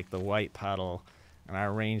models like the White Pedal, and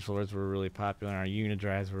our Range Lords were really popular, and our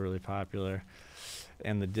Unidrives were really popular,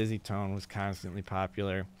 and the Dizzy Tone was constantly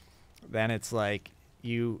popular, then it's like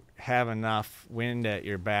you have enough wind at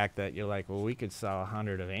your back that you're like, well, we could sell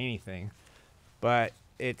 100 of anything. But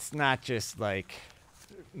it's not just like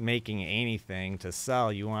making anything to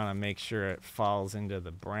sell. You want to make sure it falls into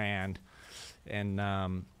the brand.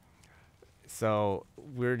 And so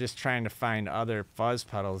we're just trying to find other fuzz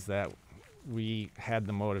pedals that we had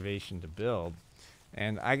the motivation to build.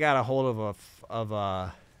 And I got a hold of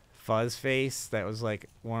a fuzz face that was like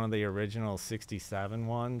one of the original 67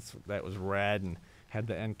 ones that was red and had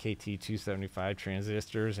the NKT 275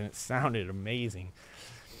 transistors, and it sounded amazing.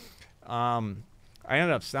 I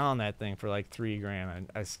ended up selling that thing for like $3,000.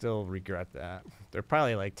 I still regret that. They're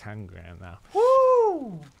probably like $10,000 now.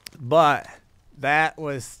 Woo! But that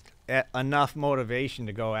was enough motivation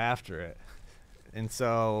to go after it. And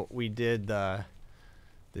so we did the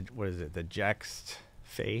what is it, the Jext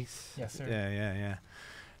face? Yes, sir. Yeah.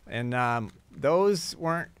 And those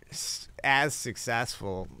weren't as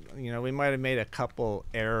successful. You know, we might have made a couple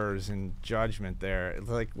errors in judgment there.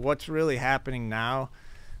 Like, what's really happening now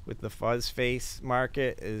with the fuzz face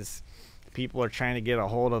market is people are trying to get a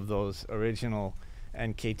hold of those original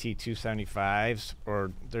NKT 275s,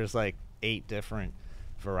 or there's like 8 different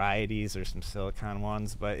varieties. There's some silicon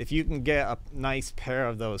ones, but if you can get a nice pair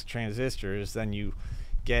of those transistors, then you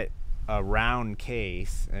get a round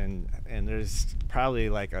case, and there's probably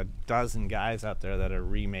like a dozen guys out there that are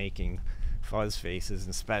remaking fuzz faces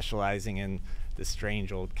and specializing in the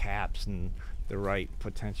strange old caps and the right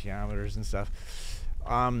potentiometers and stuff.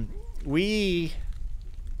 We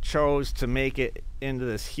chose to make it into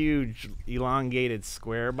this huge elongated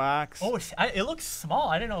square box. Oh, it looks small.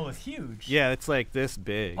 I didn't know it was huge. Yeah, it's like this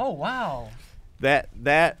big. Oh, wow. That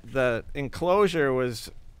the enclosure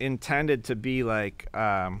was intended to be like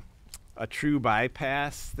a true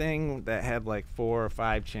bypass thing that had like 4 or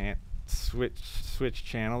 5 switch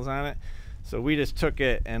channels on it. So we just took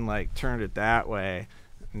it and like turned it that way,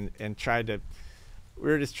 and tried to. We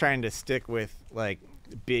were just trying to stick with like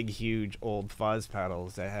big, huge old fuzz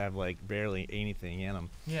pedals that have like barely anything in them.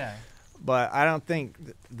 Yeah. But I don't think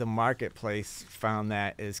the marketplace found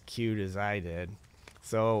that as cute as I did.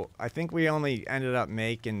 So I think we only ended up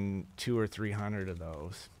making 200 or 300 of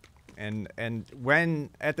those. And when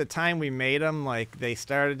at the time we made them, like they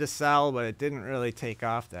started to sell, but it didn't really take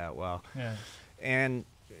off that well. Yeah. And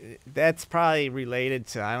that's probably related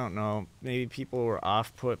to, I don't know, maybe people were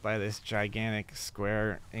off-put by this gigantic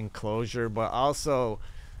square enclosure, but also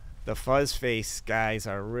the fuzz face guys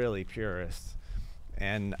are really purists.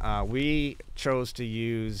 And we chose to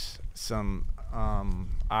use some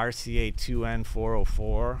RCA 2N404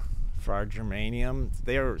 for our germanium.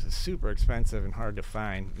 They were super expensive and hard to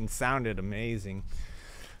find and sounded amazing.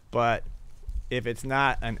 But if it's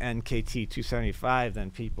not an NKT 275, then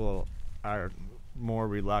people are more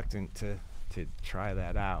reluctant to try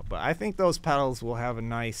that out. But I think those pedals will have a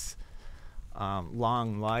nice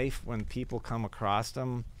long life when people come across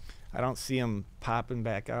them. I don't see them popping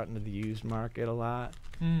back out into the used market a lot.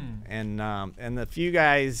 And the few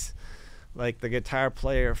guys, like the guitar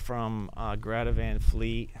player from Greta Van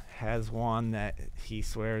Fleet has one that he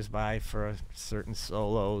swears by for certain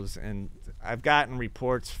solos, and I've gotten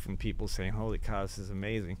reports from people saying, holy cow, this is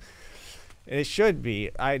amazing. And it should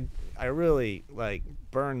be. I really like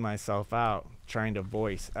burned myself out trying to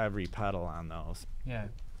voice every pedal on those. Yeah.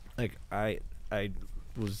 Like I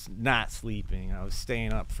was not sleeping. I was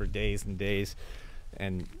staying up for days and days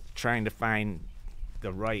and trying to find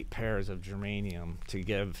the right pairs of germanium to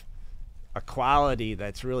give a quality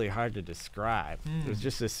that's really hard to describe. There's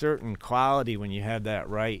just a certain quality when you have that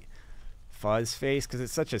right fuzz face, because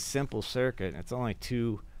it's such a simple circuit. It's only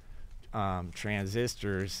 2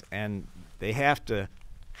 transistors, and they have to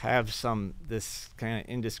have this kind of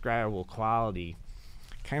indescribable quality,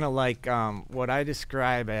 kind of like what I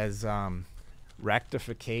describe as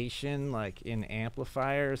rectification, like in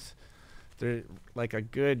amplifiers. They're like a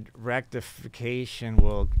good rectification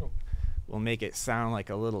will make it sound like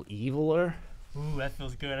a little eviler. Ooh, that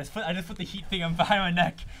feels good. I just put the heat thing on behind my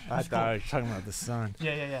neck. I thought I was talking about the sun.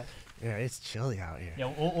 Yeah. Yeah, it's chilly out here.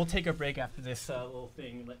 Yeah, we'll take a break after this little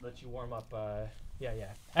thing. Let you warm up. Yeah.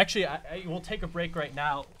 Actually, we'll take a break right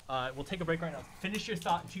now. Finish your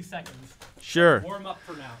thought in 2 seconds. Sure. Warm up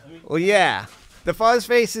for now. Well, yeah. The fuzz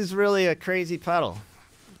face is really a crazy pedal.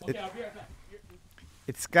 Okay, I'll be right back.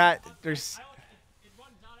 It's got, It there's...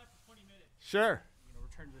 runs out after 20 minutes. Sure.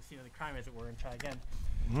 Return to the scene of the crime, as it were, and try again.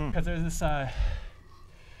 Because there's this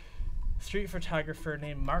street photographer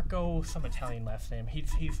named Marco, some Italian last name.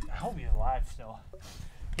 He's I hope he's alive still.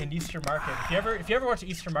 In Easter Market. If you ever went to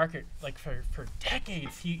Easter Market, like for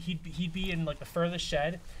decades, he'd be in like the furthest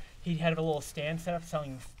shed. He'd have a little stand set up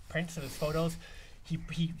selling prints of his photos. He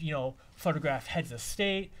photographed heads of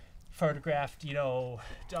state, photographed all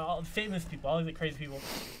famous people, all these crazy people,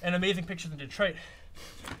 and amazing pictures in Detroit.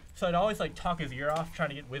 So I'd always like talk his ear off, trying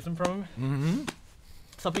to get wisdom from him.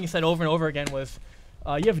 Something he said over and over again was,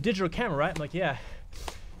 "You have a digital camera, right?" I'm like, "Yeah."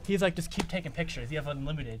 He's like, "Just keep taking pictures. You have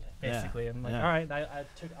unlimited, basically." I'm like, "All right." I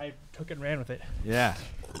took it and ran with it. Yeah.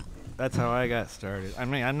 That's how I got started. I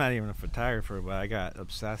mean, I'm not even a photographer, but I got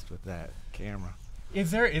obsessed with that camera.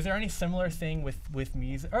 Is there any similar thing with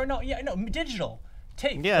music? Or no, digital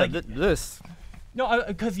tape. Yeah, like, this. No,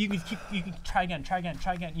 because you can try again.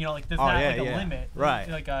 Like there's not like a limit. Right.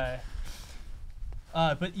 Like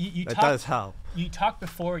But you That talked, does help. You talked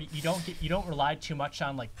before. You don't rely too much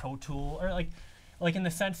on like Pro Tool or like in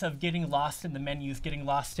the sense of getting lost in the menus, getting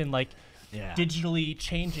lost in like digitally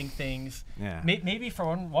changing things. Yeah. Maybe for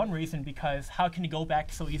one reason, because how can you go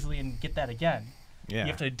back so easily and get that again? Yeah.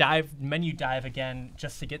 You have to menu dive again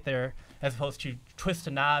just to get there, as opposed to twist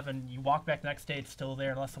a knob and you walk back the next day, it's still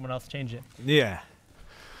there unless someone else changed it. Yeah.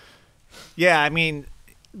 Yeah, I mean,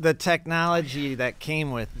 the technology that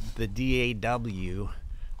came with the DAW, you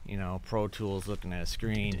know, Pro Tools, looking at a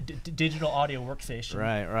screen. Digital audio workstation.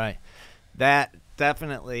 Right. That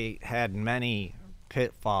definitely had many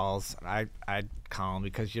pitfalls, I'd call them,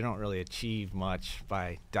 because you don't really achieve much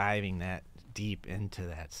by diving that deep into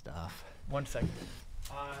that stuff. 1 second.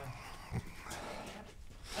 Do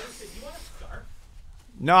you want a scarf?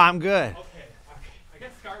 No, I'm good. Okay. I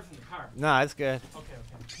got scarves in the car. No, it's good. Okay.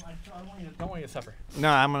 I don't want you to suffer. No,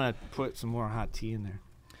 I'm going to put some more hot tea in there.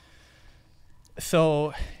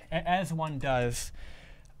 So, as one does,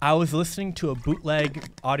 I was listening to a bootleg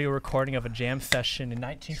audio recording of a jam session in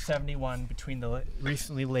 1971 between the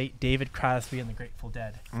recently late David Crosby and the Grateful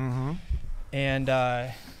Dead. Mm-hmm. And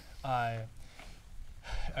a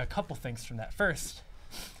couple things from that. First,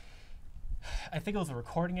 I think it was a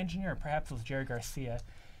recording engineer, or perhaps it was Jerry Garcia.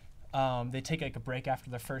 They take like a break after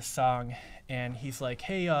the first song, and he's like,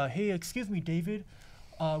 hey, excuse me, David,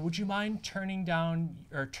 would you mind turning down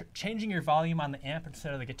or changing your volume on the amp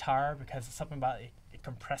instead of the guitar, because it's something about it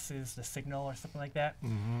compresses the signal or something like that?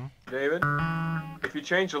 Mm-hmm. David, if you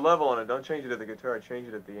change the level on it, don't change it at the guitar, change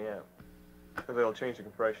it at the amp, because it'll change the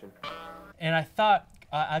compression. And I thought,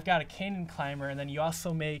 I've got a Canyon Climber, and then you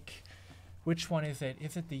also make, which one is it?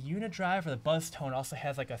 Is it the Unidrive or the Buzz Tone? Also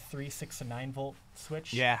has like a 3, 6, and 9 volt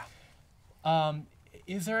switch. Yeah.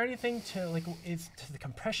 Is there anything to like to the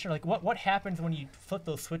compression? Like what happens when you flip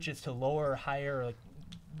those switches to lower or higher, or like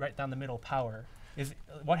right down the middle power?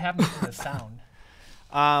 What happens to the sound?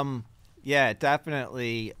 Yeah,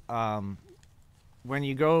 definitely. When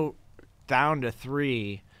you go down to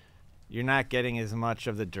 3, you're not getting as much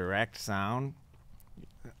of the direct sound.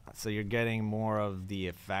 So you're getting more of the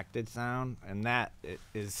affected sound, and that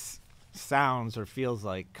sounds or feels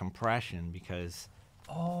like compression, because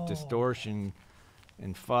distortion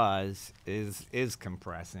and fuzz is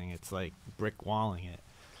compressing. It's like brick walling it.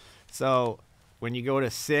 So when you go to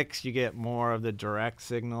 6, you get more of the direct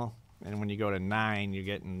signal, and when you go to 9, you're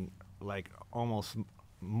getting like almost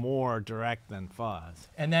more direct than fuzz.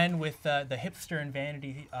 And then with the hipster and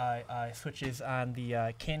vanity switches on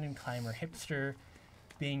the Canyon Climber, hipster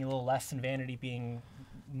being a little less and vanity being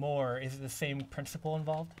more, is it the same principle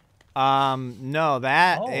involved? No,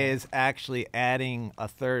 that is actually adding a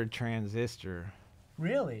third transistor.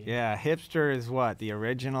 Really? Yeah, hipster is what? The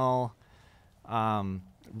original,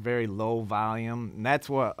 very low volume. And that's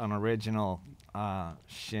what an original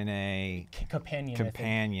Shinee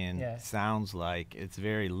companion sounds like. It's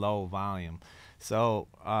very low volume. So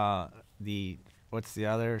what's the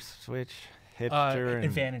other switch? Hipster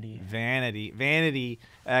and vanity. Vanity,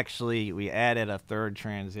 actually, we added a third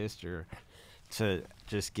transistor to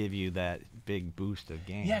just give you that big boost of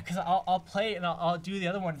gain. Yeah, because I'll play it and I'll do the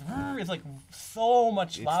other one. It's like so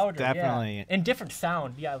much louder. Definitely. Yeah. And different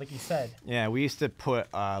sound, yeah, like you said. Yeah, we used to put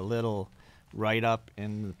a little write-up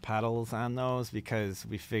in the pedals on those, because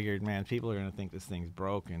we figured, man, people are going to think this thing's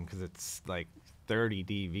broken, because it's like 30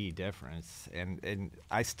 dB difference. And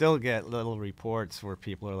I still get little reports where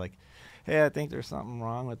people are like, hey, I think there's something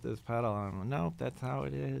wrong with this pedal. And I'm like, nope, that's how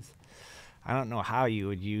it is. I don't know how you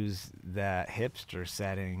would use that hipster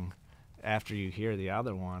setting after you hear the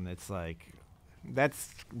other one. It's like,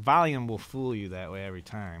 volume will fool you that way every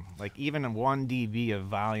time. Like even a 1 dB of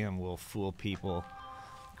volume will fool people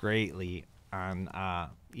greatly on,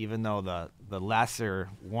 even though the lesser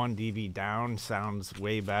 1 dB down sounds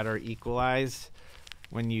way better equalized.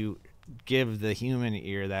 When you give the human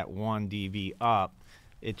ear that 1 dB up,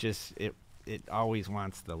 it always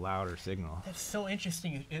wants the louder signal. That's so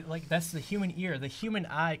interesting. That's the human ear, the human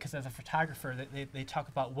eye, because as a photographer, they talk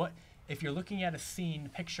about what, if you're looking at a scene,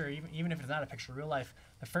 picture, even if it's not a picture, real life,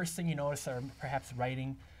 the first thing you notice are perhaps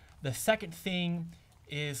writing. The second thing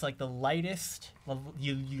is like the lightest,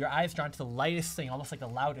 your eyes drawn to the lightest thing, almost like the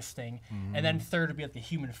loudest thing. Mm-hmm. And then third would be like the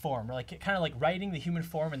human form, or like kind of like writing, the human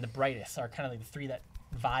form, and the brightest are kind of like the three that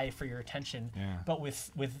vie for your attention. Yeah. But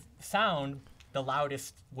with sound, the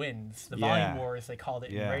loudest wins. The volume war, as they called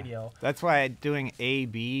it in radio. That's why doing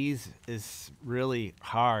A/Bs is really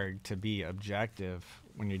hard to be objective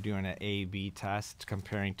when you're doing an A/B test,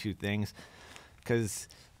 comparing two things, because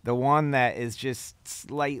the one that is just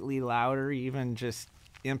slightly louder, even just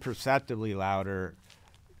imperceptibly louder,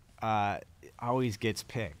 always gets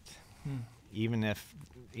picked. even if,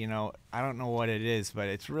 I don't know what it is, but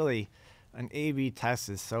it's really, an A/B test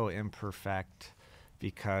is so imperfect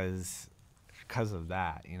because of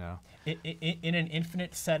that, In an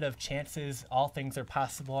infinite set of chances, all things are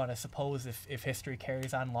possible, and I suppose if history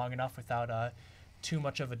carries on long enough without too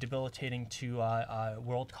much of a debilitating to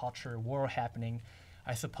world culture war happening,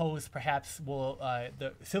 I suppose perhaps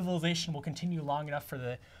the civilization will continue long enough for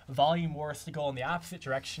the volume wars to go in the opposite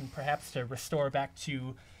direction, perhaps to restore back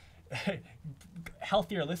to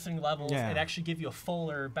healthier listening levels and actually give you a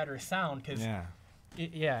fuller, better sound. Because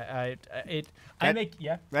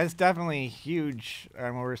that's definitely huge,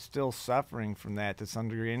 and we're still suffering from that to some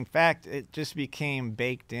degree. In fact, it just became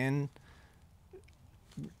baked in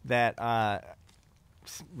that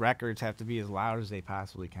records have to be as loud as they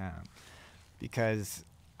possibly can, because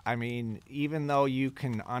even though you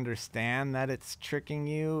can understand that it's tricking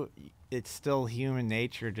you, it's still human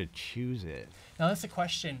nature to choose it. Now that's a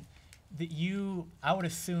question that I would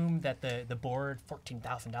assume that the board,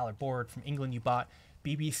 $14,000 board from England you bought,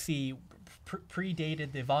 BBC,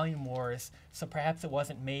 predated the volume wars, so perhaps it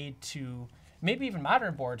wasn't made to, maybe even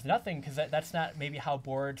modern boards, nothing, because that's not maybe how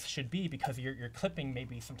boards should be, because you're clipping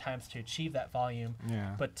maybe sometimes to achieve that volume,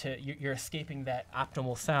 but you're escaping that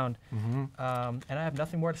optimal sound. And I have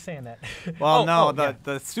nothing more to say on that. Well,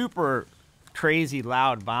 the super crazy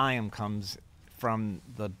loud volume comes from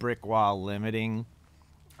the brick wall limiting,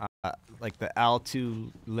 like the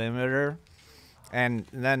L2 limiter, and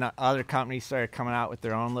then other companies started coming out with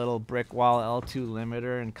their own little brick wall L2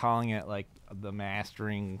 limiter and calling it like the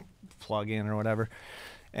mastering plug-in or whatever,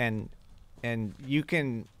 and you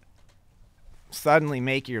can suddenly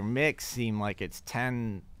make your mix seem like it's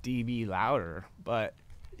 10 dB louder, but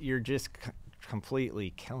you're just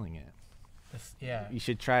completely killing it. You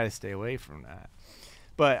should try to stay away from that.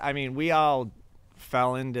 But we all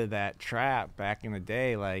fell into that trap back in the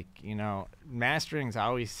day. Like, mastering's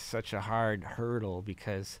always such a hard hurdle,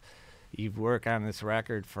 because you work on this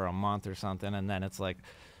record for a month or something, and then it's like,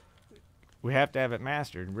 we have to have it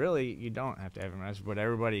mastered. Really, you don't have to have it mastered, but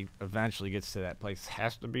everybody eventually gets to that place. It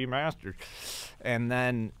has to be mastered. And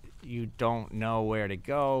then you don't know where to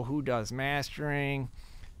go, who does mastering,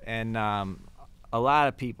 and a lot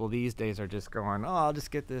of people these days are just going, I'll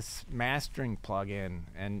just get this mastering plug-in,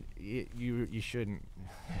 and you shouldn't.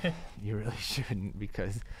 You really shouldn't,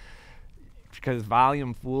 because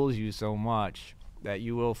volume fools you so much that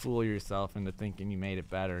you will fool yourself into thinking you made it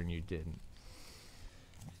better, and you didn't.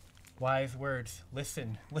 Wise words.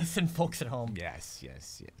 Listen, folks at home. Yes. Okay,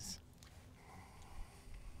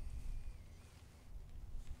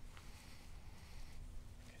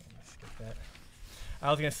 let's get that. I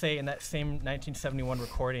was gonna say, in that same 1971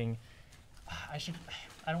 recording, I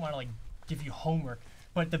don't want to give you homework,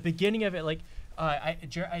 but the beginning of it,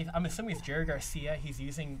 I'm assuming it's Jerry Garcia. He's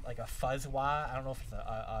using a fuzz wah. I don't know if it's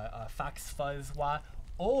a Fox fuzz wah,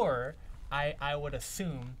 or I would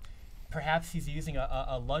assume perhaps he's using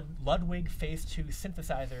a Ludwig Phase 2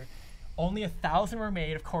 synthesizer. Only 1,000 were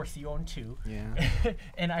made. Of course, you own 2. Yeah.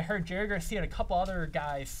 And I heard Jerry Garcia and a couple other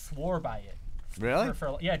guys swore by it. Really?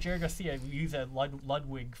 Jerry Garcia used a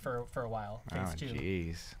Ludwig for a while. Phase 2.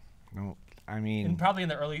 Jeez. No, and probably in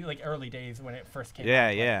the early days when it first came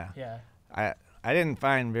out. Yeah. I didn't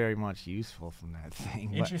find very much useful from that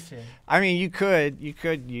thing. Interesting. But, you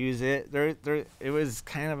could use it. It was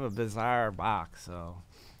kind of a bizarre box, so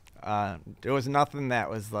there was nothing that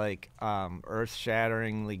was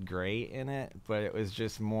earth-shatteringly great in it, but it was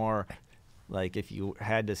just more like if you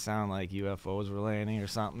had to sound like UFOs were landing or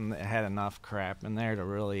something, it had enough crap in there to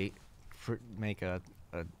really make a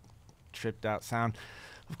tripped out sound.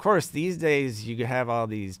 Of course, these days you have all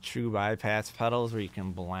these true bypass pedals where you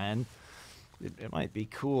can blend. It might be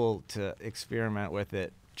cool to experiment with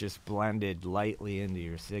it just blended lightly into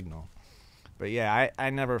your signal. But yeah, I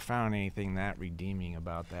never found anything that redeeming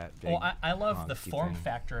about that. Well, I love the form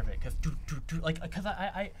factor of it, because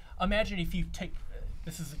I imagine if you take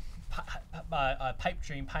this is a pipe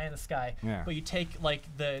dream, pie in the sky, but you take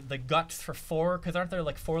the guts for 4, because aren't there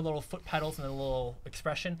 4 little foot pedals and a little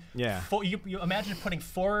expression? Yeah. You imagine putting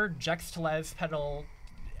 4 Jext Telez pedal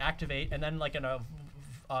activate, and then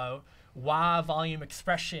a wah volume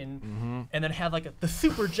expression, and then have the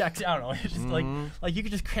super Jext. I don't know. It's just you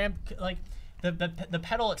could just cramp the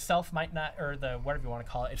pedal itself might not, or the whatever you want to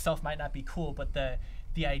call it itself might not be cool, but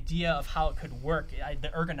the idea of how it could work, the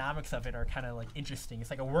ergonomics of it are kind of interesting. It's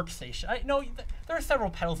like a workstation. There are several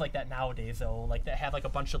pedals like that nowadays, though, that have a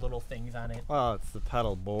bunch of little things on it. Well, it's the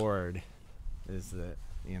pedal board, is that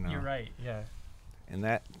You're right. Yeah. And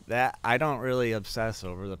that I don't really obsess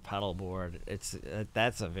over the pedal board.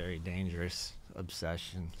 That's a very dangerous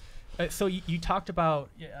obsession. So you talked about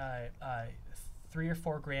 3 or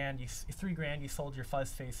 4 grand. $3,000 you sold your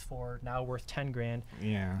fuzz face for, now worth 10 grand.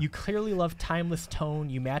 Yeah. You clearly love timeless tone.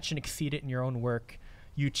 You match and exceed it in your own work.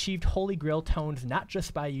 You achieved holy grail tones not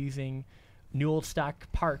just by using new old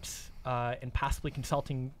stock parts and possibly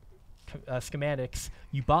consulting schematics.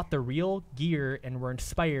 You bought the real gear and were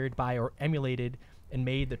inspired by or emulated and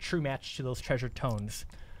made the true match to those treasured tones.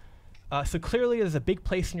 So clearly there's a big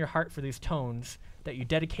place in your heart for these tones that you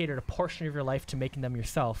dedicated a portion of your life to making them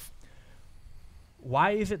yourself.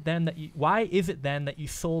 Why is it then that you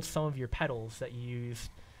sold some of your pedals that you used?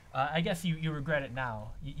 I guess you regret it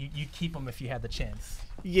now. You'd keep them if you had the chance.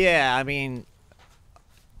 Yeah, I mean,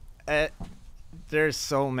 there's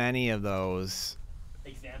so many of those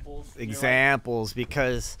examples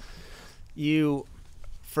because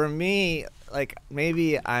for me, like,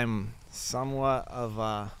 maybe I'm somewhat of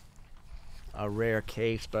a rare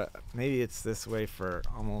case, but maybe it's this way for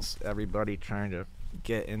almost everybody trying to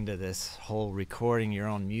get into this whole recording your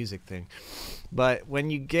own music thing. But when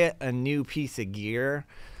you get a new piece of gear,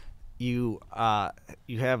 you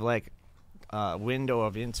have like a window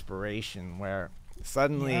of inspiration where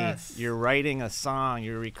suddenly you're writing a song,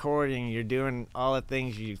 you're recording, you're doing all the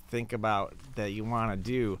things you think about that you want to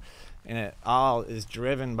do, and it all is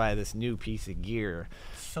driven by this new piece of gear.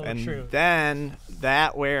 So and true. Then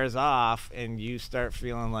that wears off and you start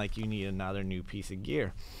feeling like you need another new piece of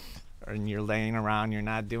gear, and you're laying around, you're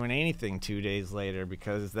not doing anything 2 days later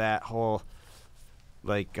because that whole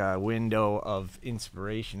window of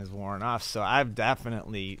inspiration is worn off. So I've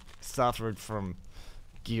definitely suffered from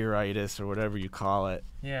gearitis or whatever you call it.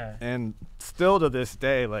 Yeah. And still to this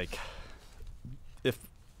day, like, if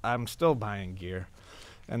I'm still buying gear,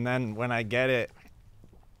 and then when I get it,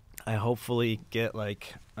 I hopefully get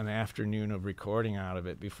like an afternoon of recording out of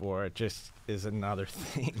it before it just is another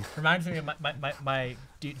thing. Reminds me of my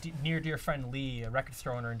near dear friend Lee, a record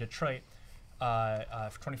store owner in Detroit,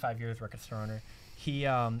 for 25 years record store owner. He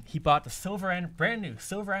bought the brand new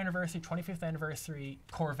silver anniversary, 25th anniversary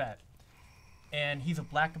Corvette, and he's a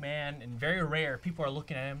black man and very rare. People are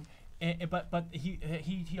looking at him, but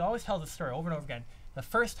he always tells the story over and over again. The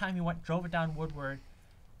first time he drove it down Woodward,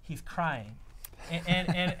 he's crying.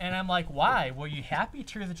 And I'm like, why? Were you happy?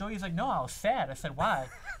 Tears of joy? He's like, no, I was sad. I said, why?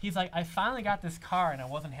 He's like, I finally got this car and I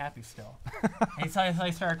wasn't happy still. And so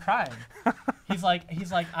I started crying. He's like,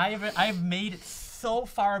 I've made it so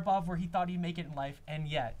far above where he thought he'd make it in life, and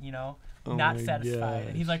yet, not satisfied. gosh.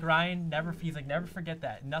 And he's like, Ryan, never forget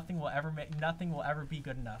that. Nothing will ever be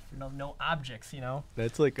good enough. No objects,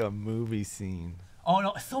 That's like a movie scene. Oh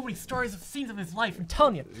no, so many scenes of his life. I'm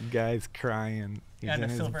telling you. The guy's crying. He's in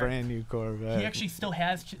his brand new Corvette. He actually still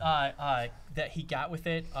has that he got with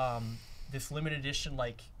it. This limited edition,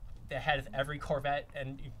 like, that had every Corvette,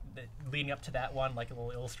 and leading up to that one, like a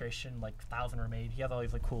little illustration, like 1,000 were made. He has all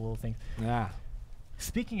these like cool little things. Yeah.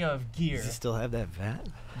 Speaking of gear, Does he still have that vet?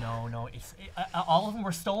 no, all of them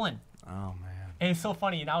were stolen. Oh man. And it's so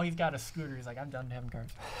funny. Now he's got a scooter. He's like, I'm done having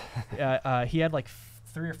cars. He had like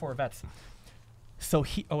 3 or 4 vets. So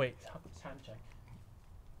oh wait, time check.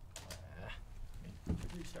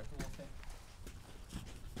 Restart the whole thing.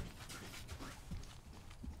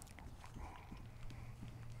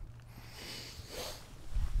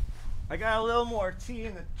 I got a little more tea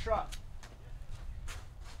in the truck.